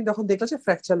এক্সরে তুমি যখন দেখলা যে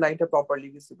ফ্র্যাকচার লাইনটা প্রপারলি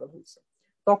ভিজিবল হয়েছে,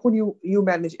 তখন ইউ ইউ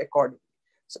ম্যানেজ অ্যাকর্ডিং।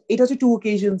 এটা হচ্ছে টু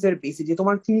ওকেশনস এর বেসিস, যে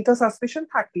তোমার ক্লিনিক্যাল সাসপেশন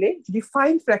থাকলে যদি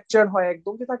ফাইন ফ্র্যাকচার হয়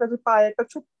একদম, যে তার কাছে পায়ে একটা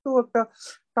ছোট্ট একটা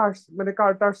মানে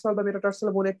টার্সাল বা মেটাটার্সাল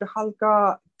বোনে একটা হালকা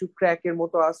একটু ক্র্যাকের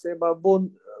মতো আছে, বা বোন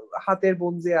হাতের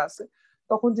বোনজে আছে,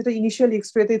 তখন যেটা initial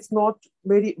এক্সরেতে it's not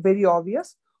very very obvious,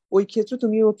 ওই ক্ষেত্রে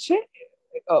তুমি হচ্ছে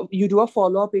you do a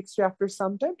follow up x-ray after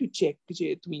some time to check যে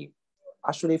তুমি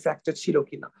আসলে ফ্র্যাকচার ছিল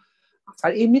কিনা।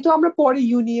 আর এমনি তো আমরা পরে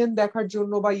ইউনিয়ন দেখার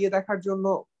জন্য বা ইয়ে দেখার জন্য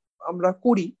আমরা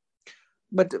করি,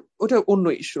 বাট ওটা অন্য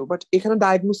ইস্যু, বাট এখানে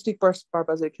ডায়াগনস্টিক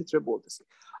পারপাসের ক্ষেত্রে বলতেছি।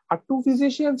 আর টু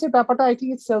ফিজিশিয়ানস এর ব্যাপারটা I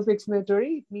think it's self explanatory,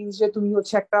 it means যে তুমি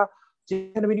হচ্ছে একটা,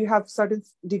 যেখানে when you have certain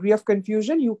degree of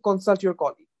confusion you consult your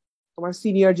colleague, তোমার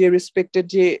সিনিয়র যে রেসপেক্টেড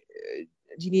যে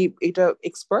যিনি এটা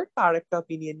এক্সপার্ট, তার একটা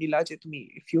অপিনিয়ন নিলা যে তুমি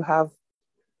ইফ ইউ হ্যাভ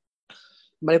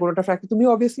মানে কোনোটা ফ্যাক্টর তুমি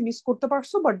অবভিয়াসলি মিস করতে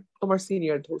পারছো, বাট তোমার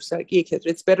সিনিয়র ধরছে আর কি, এই ক্ষেত্রে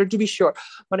it's better to be sure.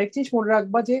 মানে একটা জিনিস মনে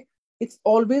রাখবা যে it's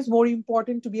always more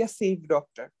important to be a safe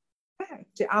doctor. হ্যাঁ,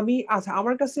 যে আমি আচ্ছা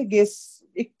আমার কাছে গেস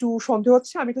একটু সন্দেহ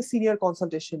হচ্ছে, আমি একটা সিনিয়র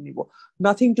কনসালটেশন নিব,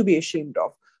 নাথিং টু বি এশেমড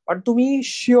অফ। আর তুমি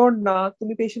শিওর না,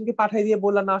 তুমি পেশেন্টকে পাঠাই দিয়ে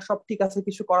বললা না সব ঠিক আছে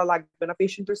কিছু করা লাগবে না,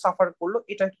 পেশেন্টের সাফার করলো,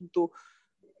 এটা কিন্তু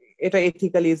এটা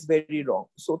ethically is very wrong.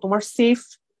 So তোমার সেফ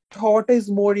হওয়াটা is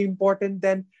more important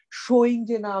then showing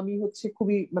যে না আমি হচ্ছে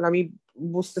খুবই মানে আমি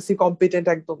বুঝতেছি কম্পিটেন্ট,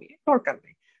 একদমই দরকার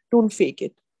নেই, ডোন্ট ফেক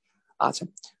ইট। আচ্ছা,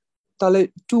 তাহলে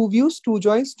two views two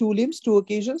Joints two limbs two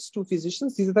occasions two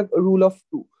physicians, this is the rule of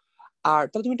two. আর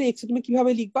তাহলে তুমি একটা এক্সরে তুমি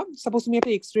কিভাবে লিখবা? সাপোজ তুমি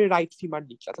একটা এক্সরে রাইট ফিমার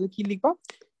লিখলা, তাহলে কি লিখবা?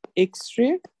 এক্সরে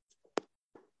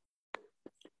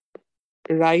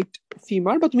রাইট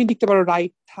ফিমার, বা তুমি লিখতে পারো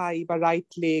রাইট থাই বা রাইট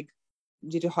লেগ,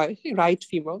 যেটা হয় রাইট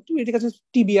ফিমার, তুমি এটার কাছে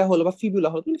টিবিয়া হলো বা ফিবুলা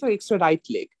হলো, তুমি এক্সট্রা রাইট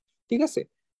লেগ, ঠিক আছে।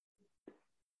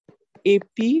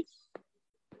 এপি,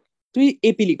 তুমি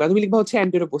এপি লিখবা, তুমি লিখবা হচ্ছে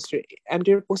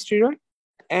anterior posterior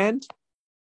and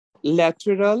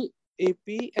lateral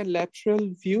AP and lateral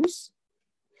views.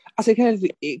 আচ্ছা, এখানে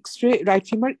x-ray right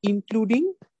femur including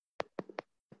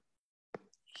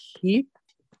heap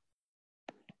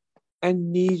and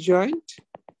নি joint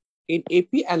in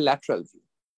AP and lateral view,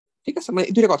 ঠিক আছে। মানে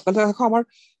দুইটা কথা, তাহলে দেখো আমার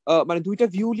মানে দুইটা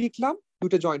ভিউ লিখলাম,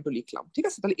 দুইটা জয়েন্টও লিখলাম, ঠিক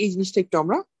আছে। তাহলে এই জিনিসটা একটু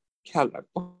আমরা খেয়াল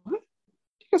রাখবো, হ্যাঁ?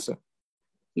 ঠিক আছে,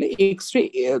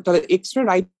 তাহলে এক্সরে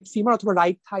রাইট ফিমার অথবা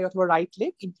রাইট থাই অথবা রাইট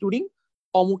লেগ ইনক্লুডিং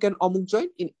অমুক এন্ড অমুক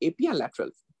joint in AP and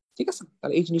lateral, ঠিক আছে।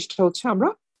 তাহলে এই জিনিসটা হচ্ছে আমরা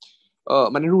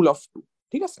মানে রুল অফ টু,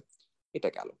 ঠিক আছে, এটা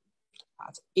গেল।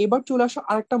 আচ্ছা, এবার চলে আসো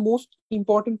আরেকটা মোস্ট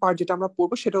ইম্পর্টেন্ট পার্ট যেটা আমরা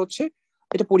পড়বো, সেটা হচ্ছে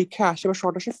এটা পরীক্ষায় আসে বা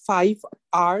শর্ট আসে 5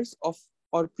 R's of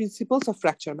or principles of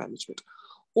fracture management.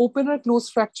 Open R close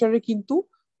ফ্র্যাকচারে কিন্তু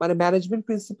মানে management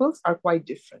principles are quite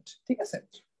different, ঠিক আছে।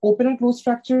 ওপেন আর ক্লোজ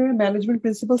ফ্র্যাকচারের ম্যানেজমেন্ট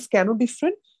প্রিন্সিপালস কেন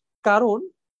ডিফারেন্ট? কারণ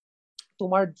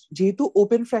তোমার যেহেতু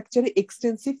open ফ্র্যাকচারে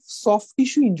extensive soft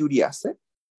tissue injury আছে,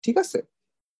 ঠিক আছে,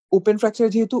 ওপেন ফ্র্যাকচারে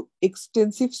যেহেতু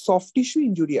এক্সটেন্সিভ সফট টিস্যু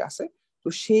ইনজুরি আছে, তো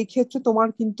সেই ক্ষেত্রে তোমার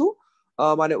কিন্তু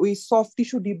মানে ওই সফট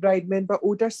টিস্যু ডিব্রাইডমেন্ট বা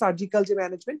ওইটার সার্জিক্যাল যে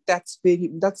management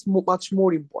that's much more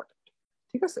important,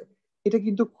 ঠিক আছে। এটা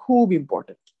কিন্তু খুব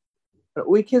ইম্পর্টেন্ট।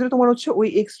 ওই ক্ষেত্রে তোমার হচ্ছে ওই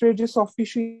এক্সরে যে সফট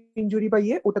টিস্যু ইনজুরি বা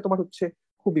ইয়ে, ওটা তোমার হচ্ছে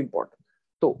খুব ইম্পর্টেন্ট।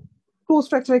 তো ক্লোজ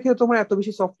ফ্র্যাকচারের ক্ষেত্রে তোমার এত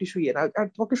বেশি সফট টিস্যু ইয়ে না, আর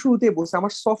তোমাকে শুরুতেই বলছে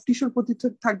আমার সফট টিস্যুর প্রতি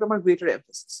থাকবে আমার গ্রেটার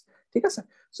এমফেসিস, ঠিক আছে।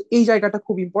 সো এই জায়গাটা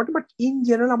খুব ইম্পর্টেন্ট। বাট ইন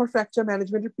জেনারেল আমার ফ্র্যাকচার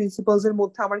ম্যানেজমেন্টের প্রিন্সিপালস এর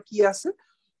মধ্যে আমার কি আছে,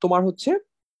 তোমার হচ্ছে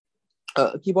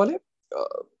কি বলে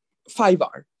 5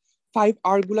 R। 5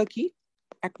 R গুলা কি?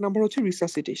 এক নম্বর হচ্ছে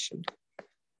রিসাসিটেশন।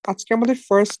 আজকে আমাদের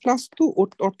ফার্স্ট ক্লাস তো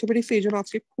অর্থোপেডিক্স, এই জন্য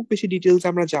আজকে খুব বেশি ডিটেলস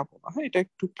আমরা যাবো না, হ্যাঁ, এটা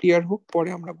একটু ক্লিয়ার হোক, পরে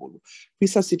আমরা বলবো।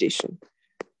 রিসাসিটেশন,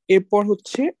 এরপর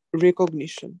হচ্ছে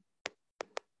রেকগনিশন,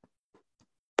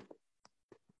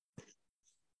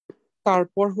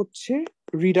 তারপর হচ্ছে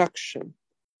রিডাকশন,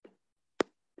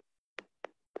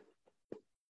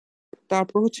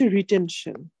 তারপর হচ্ছে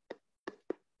রিটেনশন,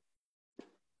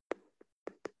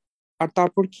 আর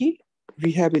তারপর কি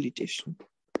রিহ্যাবিলিটেশন।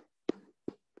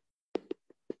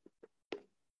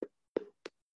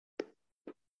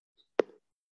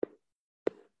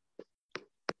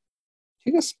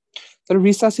 ঠিক আছে, তাহলে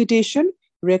resuscitation,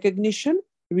 recognition,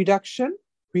 reduction,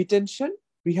 retention,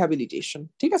 rehabilitation.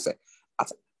 ঠিক আছে।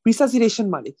 আচ্ছা, রিসাসিটেশন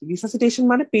মানে কি? রিসাসিটেশন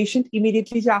মানে পেশেন্ট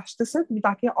ইমিডিয়েটলি যে আসতেছে, তুমি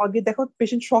তাকে আগে দেখো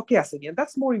পেশেন্ট শকে আছে কিনা,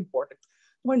 দ্যাটস মোর ইম্পর্টেন্ট।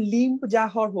 তোমার লিম্ব যা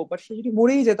হওয়ার হোক, বাট সে যদি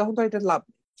মরেই যায় তখন তো এটা লাভ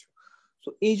নেই। তো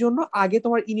এই জন্য আগে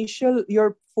তোমার initial year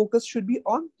focus should be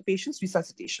on patients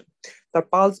resuscitation. তার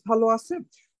পালস ভালো আছে,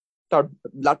 তার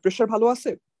ব্লাড প্রেশার ভালো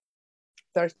আছে,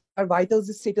 তার তার ভাইটাল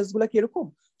স্টেটাস গুলা কিরকম,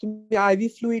 তুমি আইভি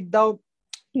ফ্লুইড দাও,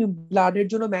 তুমি ব্লাডের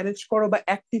জন্য ম্যানেজ করো বা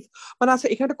অ্যাক্টিভ। মানে আচ্ছা,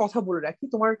 এখানে একটা কথা বলে রাখি,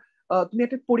 তোমার তুমি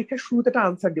একটা পরীক্ষার শুরুতে একটা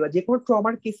আনসার দিবা যে কোনো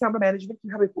ট্রমার কেসে আমরা ম্যানেজমেন্ট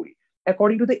কিভাবে করি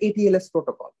according to the ATLS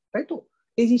protocol, তাই তো?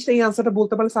 এই জিনিসটা, এই আনসারটা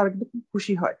বলতে পারলে স্যার কিন্তু খুব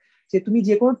খুশি হয় যে তুমি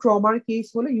যে কোনো ট্রমার কেস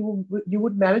হলে you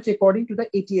would manage according to the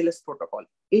ATLS protocol.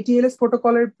 ATLS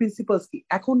প্রোটোকলের প্রিন্সিপালস কি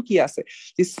এখন কি আছে,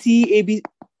 যে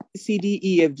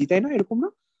CABCDEFG, তাই না? এরকম না?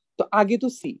 তো আগে তো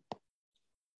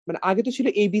মানে আগে তো ছিল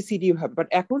ABCD ভাবে, বাট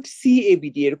এখন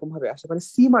CABD এরকম ভাবে আসে। মানে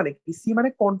সি মানে কি? সি মানে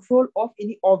control of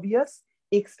any obvious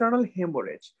external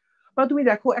haemorrhage. মানে তুমি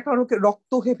দেখো একটা লোকে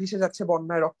রক্ত হয়ে ভেসে যাচ্ছে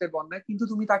বন্যায়, রক্তের বন্যায়, কিন্তু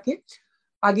তুমি তাকে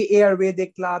আগে এয়ারওয়ে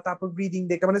দেখলা, তারপর ব্রিদিং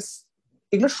দেখলা, মানে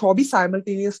এগুলো সবই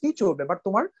সাইমালটেনিয়াসলি চলবে, বাট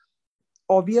তোমার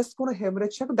অবভিয়াস কোনো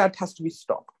হেমোরেজ থাকে, that has to B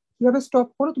stop. কিভাবে স্টপ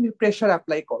করো? তুমি প্রেসার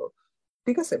অ্যাপ্লাই করো,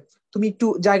 ঠিক আছে? তুমি একটু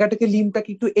জায়গাটাকে, লিম্বটাকে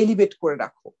একটু এলিভেট করে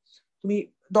রাখো, তুমি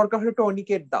দরকার হলে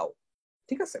টর্নিকেট দাও,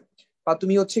 ঠিক আছে? বা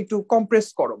তুমি হচ্ছে একটু কম্প্রেস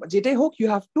করো, বা যেটাই হোক, you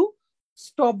have to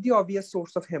stop the obvious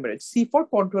source of haemorrhage. C for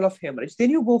control of haemorrhage. Then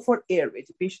you go for airway,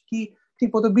 যে পেশেন্ট কি ঠিক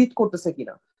মতো ব্রিথ করতেছে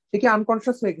কিনা, সে কি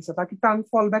আনকনসিয়াস হয়ে গেছে, তার কি টাং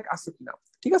ফল ব্যাক আছে কিনা,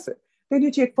 ঠিক আছে? দেন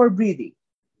ইউ চেক ফর ব্রিদিং,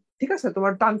 ঠিক আছে?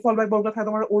 তোমার টাং ফল ব্যাক বলতে থাকে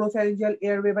তোমার ওরোফ্যারিঞ্জিয়াল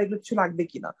এয়ারওয়ে বা এগুলো কিছু লাগবে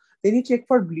কিনা। দেন you check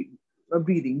for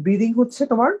breathing. Breathing হচ্ছে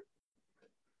তোমার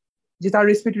যে তার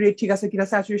রেসপিরেটরি রেট ঠিক আছে কিনা,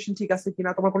 স্যাচুরেশন ঠিক আছে কিনা,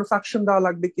 তোমার কোনো সাকশন দেওয়া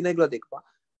লাগবে কিনা, এগুলো দেখবা।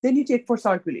 দেন ইউ চেক ফর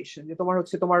সার্কুলেশন, যে তোমার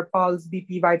হচ্ছে তোমার পালস,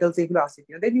 বিপি, ভাইটালস এগুলো আছে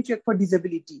কিনা। দেন ইউ চেক ফর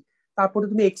ডিসেবিলিটি, তারপরে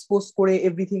তুমি এক্সপোজ করে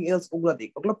এভরিথিং এলস ওগুলো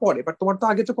দেখো, ওগুলো পরে। বাট তোমার তো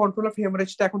আগে তো কন্ট্রোল অফ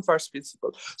হেমারেজটা এখন ফার্স্ট প্রিন্সিপাল।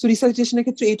 সো রিসার্চেশনের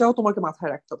ক্ষেত্রে এটাও তোমাকে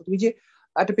মাথায় রাখতে হবে। তুমি যে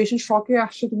একটা পেশেন্ট শকে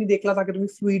আসছে, তুমি দেখলা, তাকে তুমি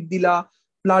ফ্লুইড দিলা,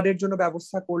 ব্লাডের জন্য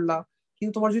ব্যবস্থা করলা,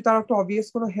 কিন্তু তোমার যদি তার একটা অবভিয়াস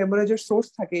কোনো হেমারেজের সোর্স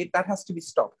থাকে, that has to B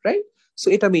stop, right? So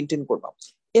এটা মেনটেন করবা।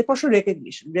 এরপর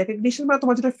রেকগনিশন। রেকগনিশন মানে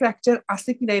তোমার যেটা ফ্র্যাকচার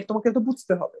আছে কিনা এটা তোমাকে তো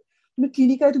বুঝতে হবে। তুমি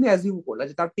ক্লিনিকায় তুমি অ্যাজিউম করলা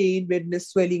যে তার পেইন, রেডনেস,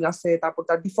 সোয়েলিং আছে, তারপর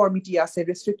তার ডিফর্মিটি আছে,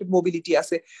 রেস্ট্রিক্টেড মোবিলিটি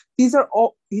আছে, this R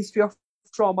all history of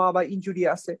trauma বা ইনজুরি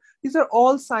আছে, this R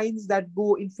all science that go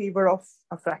in favour of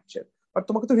a fracture. But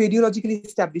তোমাকে তো রেডিওলজিক্যালি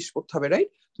এস্টাবলিশ করতে হবে, রাইট?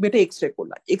 তুমি এটা এক্সরে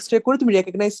করলা, এক্সরে করে তুমি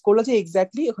রেকগনাইজ করলা যে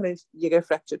এক্স্যাক্টলি ওখানে জায়গায়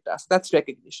ফ্র্যাকচারটা আছে, দ্যাটস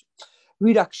রেকগনিশন।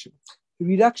 রিডাকশন।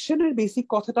 রিডাকশনের বেসিক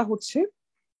কথাটা হচ্ছে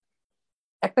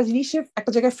একটা জিনিসে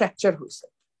একটা জায়গায় ফ্র্যাকচার হয়েছে,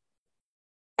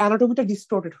 অ্যানাটমিটা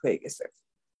ডিস্টর্টেড হয়ে গেছে,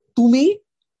 তুমি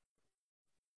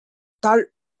তার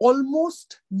অলমোস্ট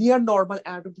নিয়ার নর্মাল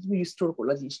অ্যানাটমি তুমি রিস্টোর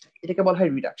করলা জিনিসটা, এটাকে বলা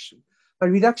হয় রিডাকশন।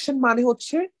 রিডাকশন মানে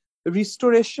হচ্ছে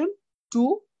restoration two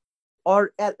or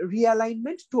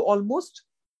রিঅ্যালাইনমেন্ট two almost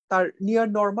তার নিয়ার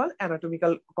নর্মাল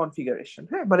অ্যানাটমিক্যাল কনফিগারেশন।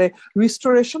 হ্যাঁ, মানে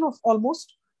রিস্টোরেশন অফ অলমোস্ট,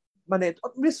 মানে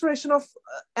restoration of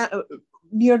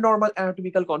near normal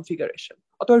anatomical configuration,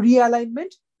 অথবা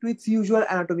রিঅ্যালাইনমেন্ট to its usual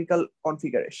anatomical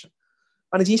configuration.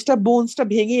 মানে জিনিসটা বোনসটা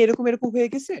ভেঙে এরকম এরকম হয়ে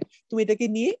গেছে, তুমি এটাকে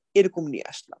নিয়ে এরকম নিয়ে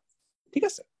আসলা, ঠিক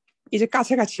আছে? এই যে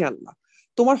কাছাকাছি আনলা,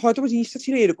 তোমার হয়তো জিনিসটা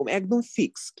ছিল এরকম একদম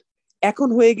ফিক্সড, এখন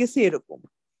হয়ে গেছে এরকম,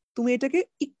 তুমি এটাকে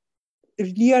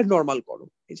নিয়ার নর্মাল করো,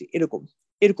 এই যে এরকম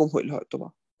এরকম হইলে হয়তো,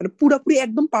 মানে পুরাপুরি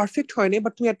একদম পারফেক্ট হয়নি,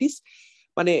 বাট তুমি অ্যাটলিস্ট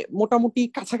মানে মোটামুটি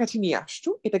কাছাকাছি নিয়ে আসছো,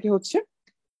 এটাকে হচ্ছে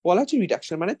বলা হচ্ছে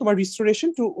রিডাকশন। মানে তোমার রিস্টোরেশন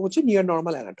টু হচ্ছে নিয়ার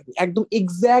নর্মাল অ্যানাটমি, একদম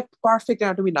এক্সাক্ট পারফেক্ট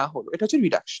অ্যানাটমি না হলো, এটা হচ্ছে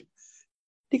রিডাকশন,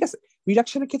 ঠিক আছে?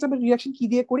 রিডাকশনের ক্ষেত্রে আমরা রিডাকশন কি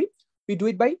দিয়ে করি? We do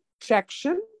it by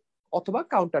traction অথবা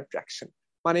কাউন্টার ট্র্যাকশন।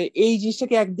 মানে এই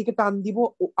জিনিসটাকে একদিকে টান দিব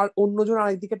আর অন্যজন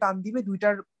আরেকদিকে টান দিবে,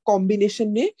 দুইটার কম্বিনেশন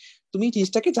নিয়ে তুমি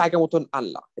জিনিসটাকে জায়গা মতন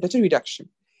আনলা, এটা হচ্ছে রিডাকশন।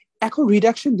 এখন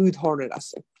রিডাকশন দুই ধরনের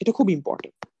আছে, এটা খুব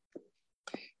ইম্পর্টেন্ট।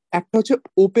 একটা হচ্ছে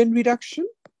ওপেন রিডাকশন,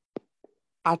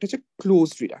 আর একটা হচ্ছে ক্লোজ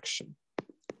রিডাকশন।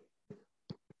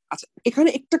 আচ্ছা, এখানে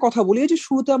একটা কথা বলি, যে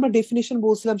শুরুতে আমরা ডেফিনেশন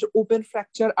বলছিলাম যে ওপেন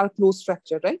ফ্র্যাকচার আর ক্লোজ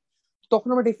ফ্র্যাকচার, রাইট? তখন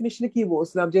আমরা ডেফিনেশনে কি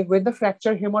বলছিলাম, যে when the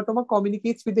fracture hematoma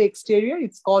communicates with the exterior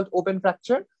it's called open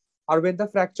fracture, R when the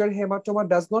fracture hematoma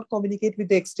does not communicate with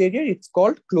the exterior it's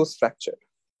called closed fracture.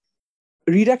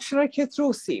 রিডাকশনের ক্ষেত্রেও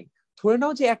same. ধরে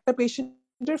নাও যে একটা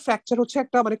পেশেন্টের ফ্র্যাকচার হচ্ছে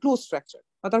একটা মানে ক্লোজ ফ্র্যাকচার,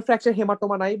 তার fracture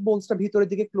haematoma নাই, বোনসটা ভিতরের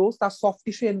দিকে ক্লোজ, তার সফট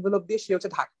টিস্যু এনভেলপ দিয়ে সে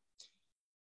হচ্ছে ঢাকা,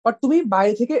 বাট তুমি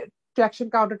বাইরে থেকে ট্র্যাকশন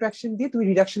কাউন্টার ট্র্যাকশন দিয়ে তুমি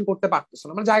রিডাকশন করতে পারতেছো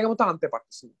না, মানে জায়গা মতো আনতে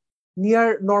পারতেছো না, নিয়ার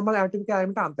নর্মাল অ্যানাটমিক্যাল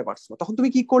অ্যালাইনমেন্টে আনতে পারছো না। তখন তুমি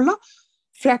কি করলা,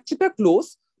 ফ্র্যাকচারটা ক্লোজ,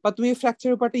 বা তুমি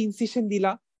ফ্র্যাকচারের উপর একটা ইনসিশন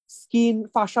দিলা, স্কিন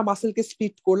ফাসা মাসেলকে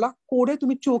স্প্লিট করলা, করে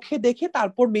তুমি চোখে দেখে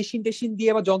তারপর মেশিন টেশিন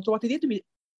দিয়ে বা যন্ত্রপাতি দিয়ে তুমি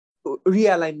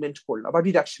রিঅ্যালাইনমেন্ট করলা বা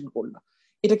রিডাকশন করলা।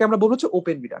 এটাকে আমরা বলবো হচ্ছে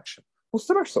ওপেন রিডাকশন।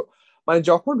 বুঝতে পারছো? মানে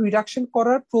যখন রিডাকশন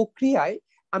করার প্রক্রিয়ায়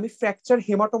আমি ফ্র্যাকচার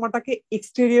হেমাটোমাটাকে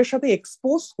এক্সটেরিয়র সাথে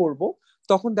এক্সপোজ করব,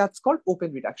 তখন দ্যাটস কল্ড ওপেন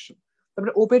রিডাকশন।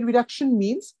 তারপরে ওপেন রিডাকশন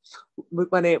মিনস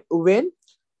মানে when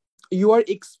you are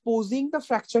exposing the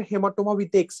fracture hematoma with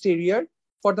the exterior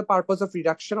for the purpose of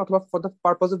reduction অথবা for the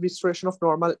purpose of restoration of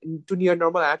normal to near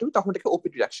normal anatomy, তখন এটাকে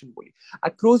open reduction বলি। আর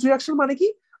close reduction মানে কি,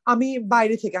 আমি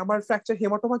বাইরে থেকে আমার ফ্র্যাকচার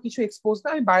হেমাটোমা কিছু এক্সপোজ না,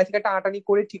 আমি বাইরে থেকে টানাটানি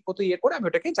করে ঠিক মতো ইয়ে করে আমি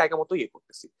ওটাকে জায়গা মতো ইয়ে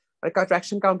করতেছি, মানে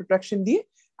ট্রাকশন কাউন্টার ট্রাকশন দিয়ে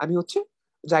আমি হচ্ছে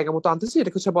জায়গা মতো আনতেছি,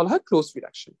 এটাকে হচ্ছে বলা হয় ক্লোজ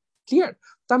রিডাকশন। ক্লিয়ার?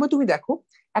 তার মানে তুমি দেখো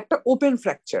একটা ওপেন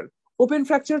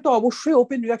ফ্র্যাকচার তো অবশ্যই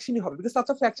ওপেন রিডাকশনই হবে, বিকজ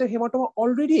তার ফ্র্যাকচার হেমাটোমা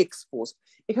অলরেডি এক্সপোজ,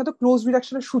 এখানে তো ক্লোজ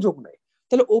রিডাকশনের সুযোগ নাই,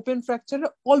 তাহলে ওপেন ফ্র্যাকচারে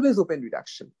অলওয়েজ ওপেন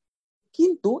রিডাকশন।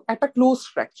 কিন্তু একটা ক্লোজ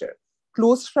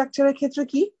ফ্র্যাকচারের ক্ষেত্রে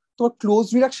কি, তোমার ক্লোজ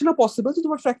রিডাকশনও পসিবল, যে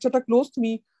তোমার ফ্র্যাকচারটা ক্লোজ,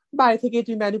 তুমি বাইরে থেকে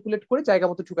তুমি ম্যানিপুলেট করে জায়গা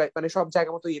মতো ঢুকাই, মানে সব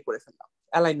জায়গা মতো ইয়ে করে ফেললাম,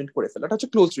 অ্যালাইনমেন্ট করে ফেললাম, এটা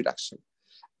হচ্ছে ক্লোজ রিডাকশন।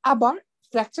 আবার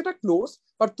ফ্র্যাকচারটা ক্লোজ,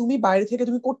 বাট তুমি বাইরে থেকে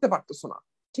তুমি করতে পারতেছো না,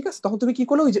 ঠিক আছে, তখন তুমি কি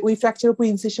করলো, ওই ফ্র্যাকচারের উপর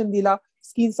ইনসিশন দিলা,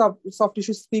 স্কিন সফট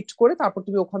টিস্যু স্প্লিট করে তারপর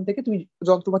তুমি ওখান থেকে তুমি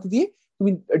যন্ত্রপাতি দিয়ে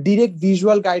তুমি ডিরেক্ট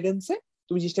ভিজুয়াল গাইডেন্সে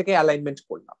তুমি জিনিসটাকে অ্যালাইনমেন্ট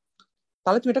করলাম।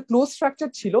 তাহলে তুমি এটা ক্লোজ ফ্র্যাকচার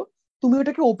ছিল, তুমি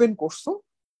ওটাকে ওপেন করছো,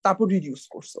 তারপর রিডিউস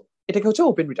করছো, এটাকে হচ্ছে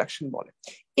ওপেন রিডাকশন বলে।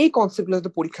 এই কনসেপ্ট গুলো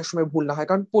যাতে পরীক্ষার সময় ভুল না হয়,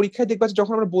 কারণ পরীক্ষায় দেখবা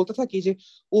যখন আমরা বলতে থাকি যে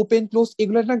ওপেন ক্লোজ,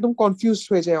 এগুলো না একদম কনফিউজ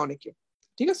হয়ে যায় অনেকে,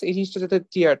 ঠিক আছে, এই জিনিসটা যাতে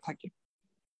ক্লিয়ার থাকে,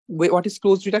 what is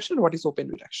close reduction, what is open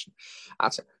reduction.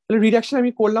 আচ্ছা, তাহলে রিডাকশন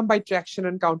আমি করলাম by traction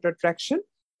and counter traction.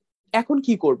 এখন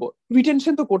কি করব,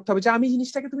 রিটেনশন তো করতে হবে, যে আমি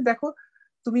জিনিসটাকে, তুমি দেখো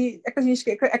তুমি একটা জিনিসকে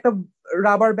একটা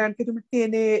রাবার ব্যান্ডকে তুমি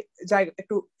টেনে জায়গা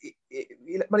একটু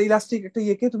মানে ইলাস্টিক একটা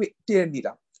ইয়েকে তুমি টেনে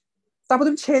নিলাম, তারপর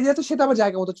তুমি ছেড়ে দিলে তো সেটা আবার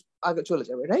জায়গা মতো আগে চলে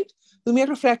যাবে, রাইট? তুমি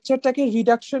একটা ফ্র্যাকচারটাকে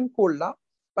রিডাকশন করলা,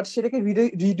 বাট সেটাকে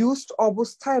রিডিউসড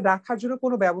অবস্থায় রাখার জন্য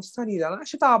কোনো ব্যবস্থা নিলা না,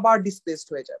 সেটা আবার ডিসপ্লেসড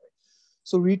হয়ে যাবে।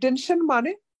 সো রিটেনশন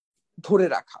মানে ধরে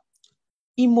রাখা,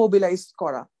 ইমোবিলাইজ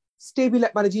করা,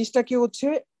 মানে জিনিসটাকে হচ্ছে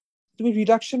তুমি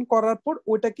রিডাকশন করার পর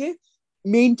ওটাকে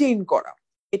মেইনটেইন করা,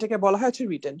 এটাকে বলা হয় হচ্ছে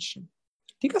রিটেনশন।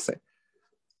 ঠিক আছে,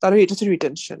 তাহলে এটা হচ্ছে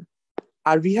রিটেনশন।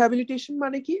 আর রিহ্যাবিলিটেশন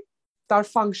মানে কি, তার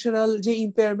ফাংশনাল যে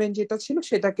ইম্পেয়ারমেন্ট যেটা ছিল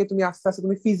সেটাকে তুমি আস্তে আস্তে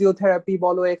তুমি ফিজিওথেরাপি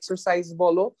বলো, এক্সারসাইজ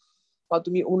বলো, বা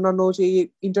তুমি অন্যান্য যে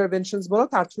ইন্টারভেনশনস বলো,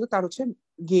 তার হচ্ছে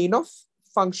গেইন অফ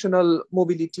ফাংশনাল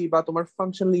মোবিলিটি বা তোমার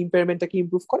ফাংশনাল ইম্পেয়ারমেন্টটাকে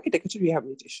ইমপ্রুভ করে, এটাকে হচ্ছে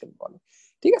রিহ্যাবিলিটেশন বলে।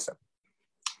 ঠিক আছে,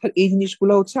 এই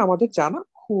জিনিসগুলো হচ্ছে আমাদের জানা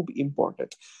খুব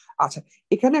ইম্পর্টেন্ট। আচ্ছা,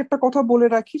 এখানে একটা কথা বলে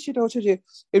রাখি, সেটা হচ্ছে যে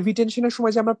রিটেনশনের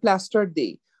সময় যে আমরা প্লাস্টার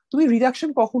দেই, তুমি রিডাকশন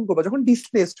কখন করবে, যখন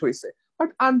ডিসপ্লেসড হয়েছে, বাট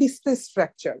আনডিসপ্লেসড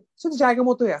ফ্র্যাকচার সেটা জায়গা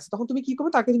মতোই আছে, তখন তুমি কি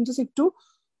করবে, তাকে তুমি জাস্ট একটু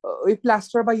ওই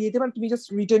প্লাস্টার বা ইয়েতে, মানে তুমি জাস্ট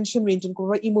রিটেনশন মেনটেন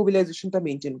করবা, ইমোবিলাইজেশনটা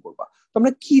মেনটেন করবা। তো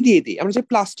আমরা কি দিয়ে দিই, আমরা যে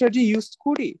প্লাস্টার যে ইউজ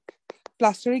করি,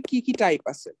 প্লাস্টারের কি কি টাইপ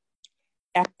আছে,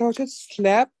 একটা হচ্ছে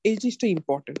স্ল্যাব, এই জিনিসটা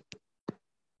ইম্পর্টেন্ট,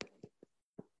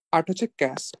 আর হচ্ছে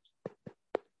ক্যাস্ট।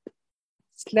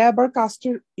 স্ল্যাব আর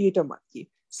কাস্টের এটা মানে কি,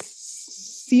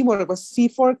 সি মনে করো, C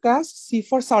for caste, C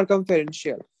for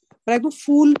সার্কামফারেন্সিয়াল, মানে একদম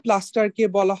ফুল প্লাস্টারকে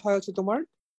বলা হয় হচ্ছে তোমার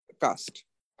কাস্ট।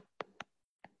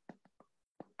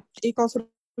 এই কনসেপ্ট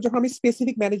যখন আমি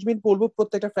স্পেসিফিক ম্যানেজমেন্ট বলবো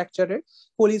প্রত্যেকটা ফ্র্যাকচারের,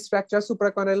 পলিস ফ্র্যাকচার,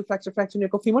 সুপ্রাকর্নাল ফ্র্যাকচার, ফ্র্যাকচার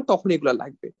নেকোফিমার, তখন এগুলো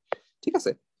লাগবে। ঠিক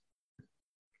আছে,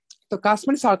 তো কাস্ট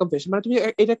মানে সার্কামফারেন্স, মানে তুমি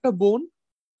এটা একটা বোন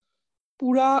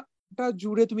পুরাটা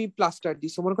জুড়ে তুমি প্লাস্টার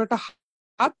দিচ্ছ, মনে করো একটা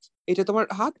হাত, এটা তোমার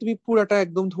হাত, তুমি পুরাটা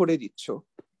একদম ধরে দিচ্ছ,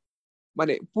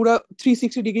 মানে পুরা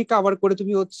 360 ডিগ্রি কাভার করে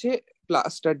তুমি হচ্ছে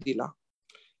প্লাস্টার দিলা,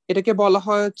 এটাকে বলা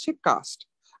হয় হচ্ছে কাস্ট।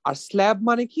 আর স্ল্যাব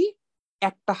মানে কি,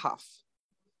 একটা হাফ,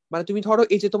 মানে তুমি ধরো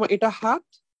এই যে তোমার এটা হাত,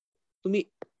 তুমি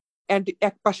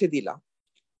এক পাশে দিলা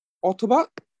অথবা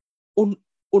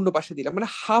অন্য পাশে দিলা, মানে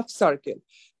হাফ সার্কেল।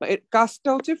 কাস্টটা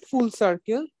হচ্ছে ফুল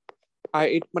সার্কেল, আর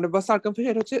মানে বা সার্কামফারেন্স,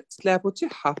 এটা হচ্ছে স্ল্যাব হচ্ছে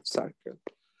হাফ সার্কেল।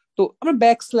 তো আমরা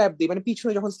ব্যাক স্ল্যাব দিই, মানে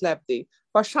পিছনে যখন স্ল্যাব দিই,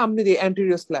 বা সামনে দিই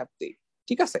অ্যান্টেরিয়র স্ল্যাব দিই।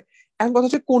 ঠিক আছে, এখন কথা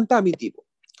হচ্ছে কোনটা আমি দিব।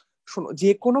 শোনো,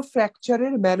 যে কোনো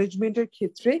ফ্র্যাকচারের ম্যানেজমেন্টের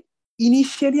ক্ষেত্রে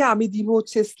ইনিশিয়ালি আমি দিব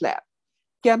হচ্ছে স্ল্যাব।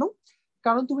 কেন?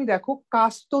 কারণ তুমি দেখো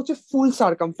কাস্ট তো হচ্ছে ফুল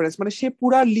সার্কামফারেন্স, মানে সে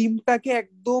পুরা লিম্বটাকে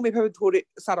একদম এভাবে ধরে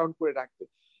সারাউন্ড করে রাখবে।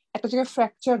 একটা জায়গায়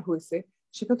ফ্র্যাকচার হয়েছে,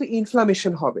 সেখানে তো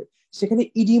ইনফ্লামেশন হবে, সেখানে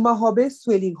ইডিমা হবে,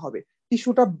 সোয়েলিং হবে,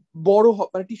 টিস্যুটা বড়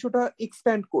মানে টিস্যুটা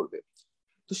এক্সপ্যান্ড করবে।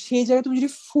 তো সেই জায়গায় তুমি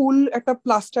যদি ফুল একটা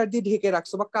প্লাস্টার দিয়ে ঢেকে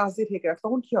রাখছো বা কাঁচ দিয়ে ঢেকে রাখছো,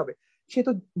 তখন কি হবে? সে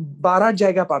তো বাড়ার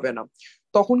জায়গা পাবে না।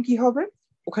 তখন কি হবে?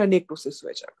 ওখানে নেক্রোসিস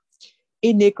হয়ে যাবে।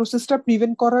 এই নেক্রোসিসটা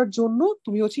প্রিভেন্ট করার জন্য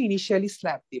তুমি হচ্ছে ইনিশিয়ালি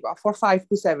স্ল্যাব দিবা ফর 5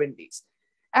 to 7 days।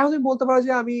 এখন তুমি বলতে পারো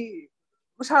যে আমি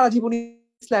সারা জীবনই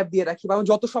স্ল্যাব দিয়ে রাখি, বা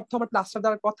যত সপ্তাহ আমার প্লাস্টার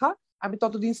দেওয়ার কথা আমি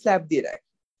ততদিন স্ল্যাব দিয়ে রাখি।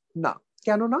 না,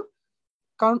 কেন না?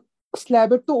 কারণ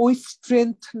স্ল্যাবের তো ওই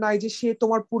স্ট্রেংথ নাই যে সে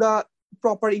তোমার পুরা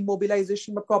প্রপার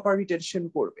ইমোবিলাইজেশন বা প্রপার রিটেনশন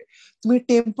করবে। তুমি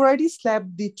টেম্পোরারি স্ল্যাব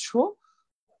দিচ্ছ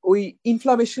ওই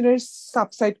ইনফ্লামেশনের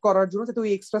সাবসাইড করার জন্য, যাতে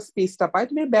ওই এক্সট্রা স্পেসটা পায়।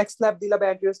 তুমি ব্যাক স্ল্যাব দিলা বা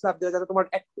অ্যান্টিরিয়র স্ল্যাব দিলা যাতে তোমার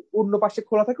অন্য পাশে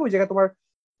খোলা থাকে, ওই জায়গায় তোমার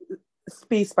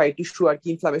স্পেস পায় টিস্যু আর কি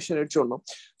ইনফ্লামেশনের জন্য,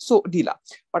 সো দিলা।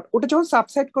 বাট ওটা যখন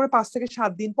সাবসাইড করে 5 থেকে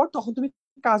 7 দিন পর, তখন তুমি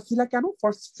কাজ দিলা কেন?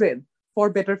 For strength, for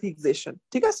better fixation,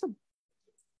 ঠিক আছে?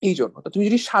 এই জন্য তো তুমি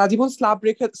যদি সারা জীবন স্ল্যাব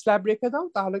রেখে দাও,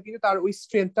 তাহলে কিন্তু তার ওই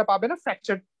স্ট্রেংথটা পাবে না,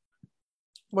 ফ্র্যাকচার,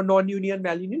 তোমার নন ইউনিয়ন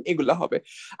ম্যালিউনিয়ন এগুলো হবে।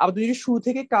 আবার তুমি যদি শুরু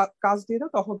থেকে কাজ দিয়ে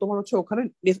দাও, তখন তোমার হচ্ছে ওখানে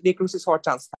নেক্রোসিস হওয়ার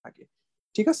চান্স থাকে,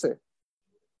 ঠিক আছে?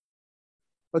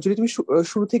 যদি তুমি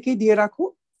শুরু থেকেই দিয়ে রাখো,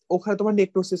 ওখানে তোমার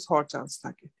নেক্রোসিস হওয়ার চান্স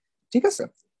থাকে, ঠিক আছে?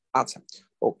 আচ্ছা,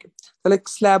 ওকে। তাহলে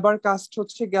স্ল্যাব আর কাস্ট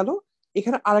হচ্ছে গেল।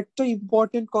 এখানে আরেকটা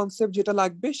ইম্পর্টেন্ট কনসেপ্ট যেটা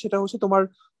লাগবে, সেটা হচ্ছে তোমার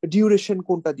ডিউরেশন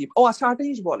কোনটা দিব। ও আচ্ছা, আরেকটা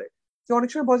জিনিস বলে যে অনেক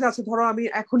সময় বলে যে আচ্ছা ধরো আমি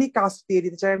এখনই কাস্ট দিয়ে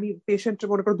দিতে চাই, আমি পেশেন্ট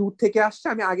মনে করো দূর থেকে আসছে,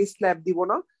 আমি আগে স্ল্যাব দিব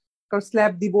না, কারণ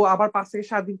স্ল্যাব দিব আবার 5 থেকে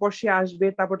 7 দিন পর সে আসবে,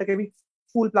 তারপর তাকে আমি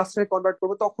ফুল প্লাস্টারে কনভার্ট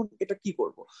করবো, তখন এটা কি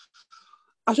করব?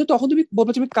 আসলে তখন তুমি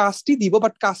বলবো যে আমি কাস্টই দিব,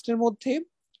 বাট কাস্টের মধ্যে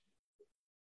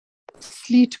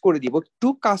স্লিট করে দিব একটু।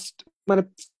 কাস্ট মানে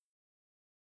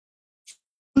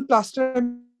ফুল প্লাস্টার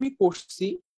আমি করছি,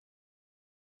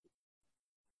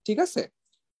 ঠিক আছে?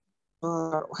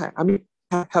 হ্যাঁ আমি,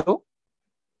 হ্যাঁ হ্যালো,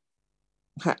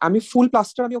 হ্যাঁ আমি ফুল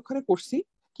প্লাস্টার আমি ওখানে করছি,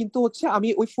 কিন্তু হচ্ছে আমি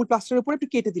ওই ফুল প্লাস্টারের উপরে একটু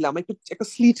কেটে দিলাম, একটু একটা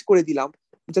স্লিট করে দিলাম,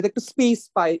 যাতে একটু স্পেস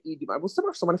পায় ইডিমা, বুঝতে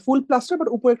পারছো? মানে ফুল প্লাস্টার বাট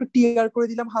উপরে একটু টিয়ার করে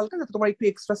দিলাম হালকা, যাতে তোমার একটু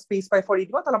এক্সট্রা স্পেস পায় ফর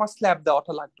ইডিমা, তাহলে আমার স্ল্যাব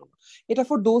দেওয়াটা লাগতো না। এটা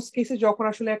ফর দোজ কেসে যখন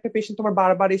আসলে একটা পেশেন্ট তোমার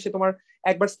বারবার এসে তোমার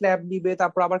একবার স্ল্যাব নিবে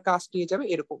তারপর আবার কাস্ট নিয়ে যাবে,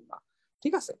 এরকম না,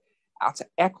 ঠিক আছে? আচ্ছা,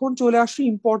 এখন চলে আসি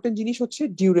ইম্পর্টেন্ট জিনিস হচ্ছে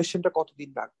ডিউরেশনটা কতদিন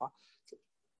রাখবা।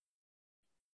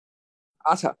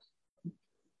 আচ্ছা,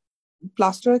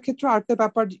 প্লাস্টারের ক্ষেত্রে আরেকটা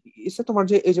ব্যাপার এসে, তোমার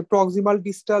যে এই যে প্রক্সিমাল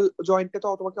ডিস্টাল জয়েন্টকে তো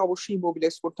তোমাকে অবশ্যই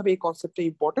ইমোবিলাইজ করতে হবে, এই কনসেপ্টটা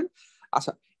ইম্পর্টেন্ট।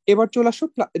 আচ্ছা, এবার চলে আসো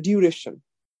ডিউরেশন।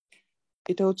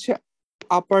 এটা হচ্ছে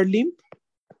আপার লিম্ব,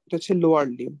 এটা হচ্ছে লোয়ার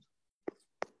লিম্ব,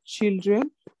 চিলড্রেন,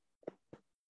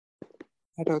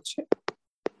 এটা হচ্ছে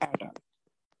অ্যাডাল্ট।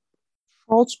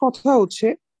 সহজ কথা হচ্ছে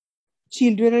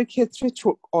চিলড্রেনের ক্ষেত্রে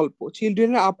অল্প,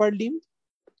 চিলড্রেনের আপার লিম্ব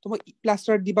তোমার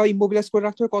প্লাস্টার দিবা ইমোবিলাইজ করে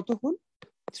রাখতে হবে কতক্ষণ?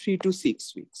 3 to 6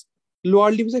 weeks।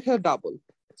 লোয়ার লিম্বস এর ক্ষেত্রে ডাবল,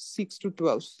 6 to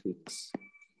 12 weeks।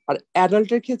 আর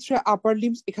অ্যাডাল্টের ক্ষেত্রে আপার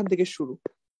লিম্বস এখান থেকে শুরু,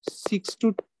 6 to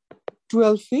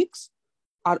 12 weeks,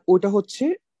 আর ওটা হচ্ছে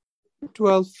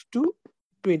 12 to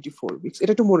 24 weeks।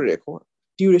 এটা একটু মনে রেখো,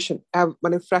 ডিউরেশন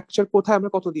মানে ফ্র্যাকচার কোথায়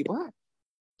আমরা কত দিব, হ্যাঁ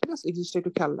ঠিক আছে? এই জিনিসটা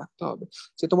একটু খেয়াল রাখতে হবে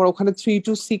যে তোমার ওখানে 3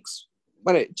 to 6,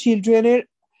 মানে চিলড্রেনের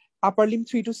আপার limb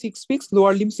 3 to 6 weeks,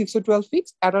 lower limb 6 to 12 weeks,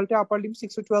 অ্যাডাল্টের upper limb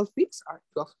 6 to 12 weeks, R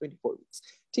 12 to 24 weeks,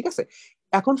 ঠিক আছে?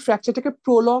 এখন ফ্র্যাকচারটাকে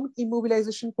প্রলং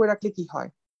ইমোবিলাইজেশন করে রাখলে কি হয়?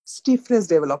 স্টিফনেস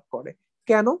ডেভেলপ করে।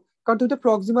 কেন? কারণ তুমি তো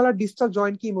প্রক্সিমাল আর ডিস্টাল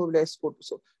জয়েন্টকে ইমোবিলাইজ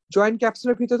করতেছো। জয়েন্ট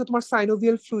ক্যাপসুলের ভিতরে তোমার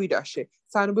সাইনোভিয়াল ফ্লুইড আসে,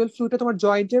 সাইনোভিয়াল ফ্লুইডটা তোমার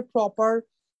জয়েন্টের প্রপার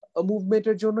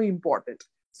মুভমেন্টের জন্য ইম্পর্টেন্ট।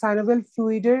 সাইনোভিয়াল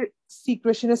ফ্লুইডের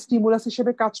সিক্রেশনের স্টিমুলাস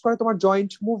হিসেবে কাজ করে তোমার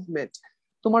জয়েন্ট মুভমেন্ট।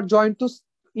 তোমার জয়েন্ট তো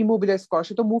ইমোবিলাইজ করা,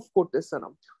 সে তো মুভ করতেছে না,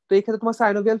 তো এই ক্ষেত্রে তোমার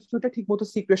সাইনোভিয়াল ফ্লুইডটা ঠিক মতো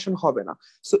সিক্রেশন হবে না।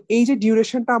 সো এই যে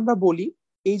ডিউরেশনটা আমরা বলি,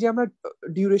 এই যে আমরা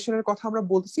ডিউরেশনের কথা আমরা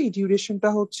বলতেছি, এই ডিউরেশনটা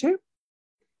হচ্ছে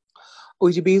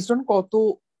ওই যে বেসড অন কত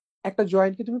একটা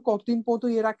জয়েন্টকে তুমি কতদিন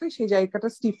পর্যন্ত ইয়ে রাখলে সেই জায়গাটা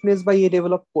স্টিফনেস বা ইয়ে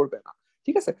ডেভেলপ করবে না,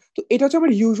 ঠিক আছে? তো এটা হচ্ছে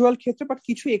আমার ইউজুয়াল ক্ষেত্রে, বাট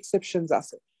কিছু এক্সেপশনস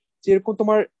আছে, যেরকম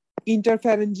তোমার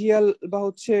ইন্টারফ্যারেঞ্জিয়াল বা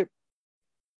হচ্ছে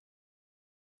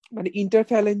মানে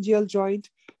ইন্টারফ্যালেঞ্জিয়াল জয়েন্ট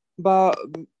বা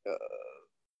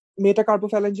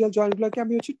মেটাকার্বোফ্যালেঞ্জিয়াল জয়েন্ট গুলোকে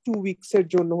আমি হচ্ছে 2 weeks এর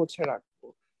জন্য হচ্ছে রাখবো।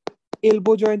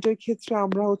 এলবো জয়েন্টের ক্ষেত্রে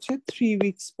আমরা হচ্ছে 3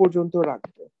 weeks পর্যন্ত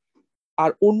রাখবো। আর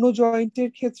অন্য জয়েন্টের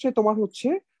ক্ষেত্রে তোমার হচ্ছে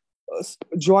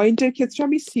জয়েন্টের ক্ষেত্রে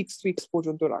আমি 6 weeks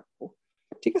পর্যন্ত রাখবো,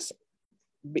 ঠিক আছে?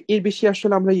 এর বেশি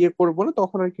আসলে আমরা ইয়ে করবো না,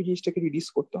 তখন আর কি জিনিসটাকে রিডিউস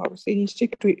করতে হবে, সেই জিনিসটা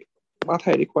একটু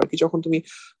মাথায় রেখো আর কি, যখন তুমি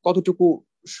কতটুকু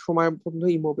সময় পর্যন্ত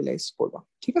ইমোবিলাইজ করবা,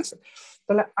 ঠিক আছে?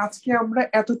 তাহলে আজকে আমরা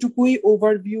এতটুকুই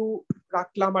ওভারভিউ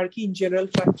রাখলাম আর কি in general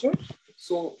fracture.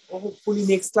 So hopefully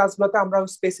next ক্লাসগুলোতে আমরা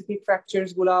স্পেসিফিক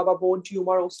ফ্র্যাকচারস গুলা বা বোন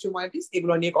টিউমার, অস্টিওমাইটিস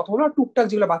এগুলো নিয়ে কথা বলবো, আর টুকটাক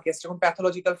যেগুলো বাকি আছে, যেমন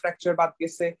প্যাথোলজিক্যাল ফ্র্যাকচার বাদ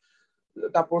গেছে,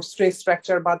 তারপর স্ট্রেস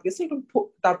ফ্র্যাকচার বাদ গেছে একটু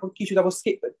তারপর কিছু তারপর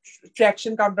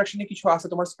ট্র্যাকশন কন্ট্রাকশনে কিছু আছে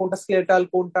তোমার কোনটা স্কেলেটাল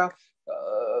কোনটা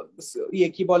ইয়ে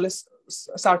কি বলে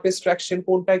সারফেস ট্র্যাকশন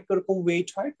কোনটা এরকম ওয়েট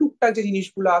হয় টুকটাক যে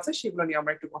জিনিসগুলো আছে সেগুলো নিয়ে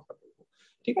আমরা একটু কথা বলবো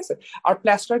ঠিক আছে আর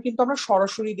প্লাস্টার কিন্তু আমরা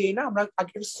সরাসরি দিই না আমরা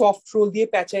আগে সফট রোল দিয়ে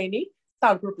প্যাঁচাই নিই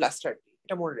তারপর প্লাস্টার দিই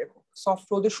এটা মনে রেখো সফট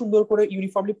রোল দিয়ে সুন্দর করে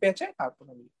ইউনিফর্মলি প্যাঁচাই তারপর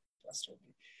আমি প্লাস্টার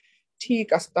দিই ঠিক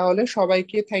আছে তাহলে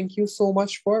সবাইকে thank you so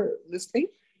much for listening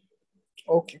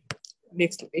okay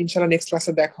next ইনশাআল্লাহ নেক্সট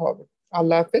ক্লাসে দেখা হবে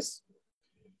আল্লাহ হাফেজ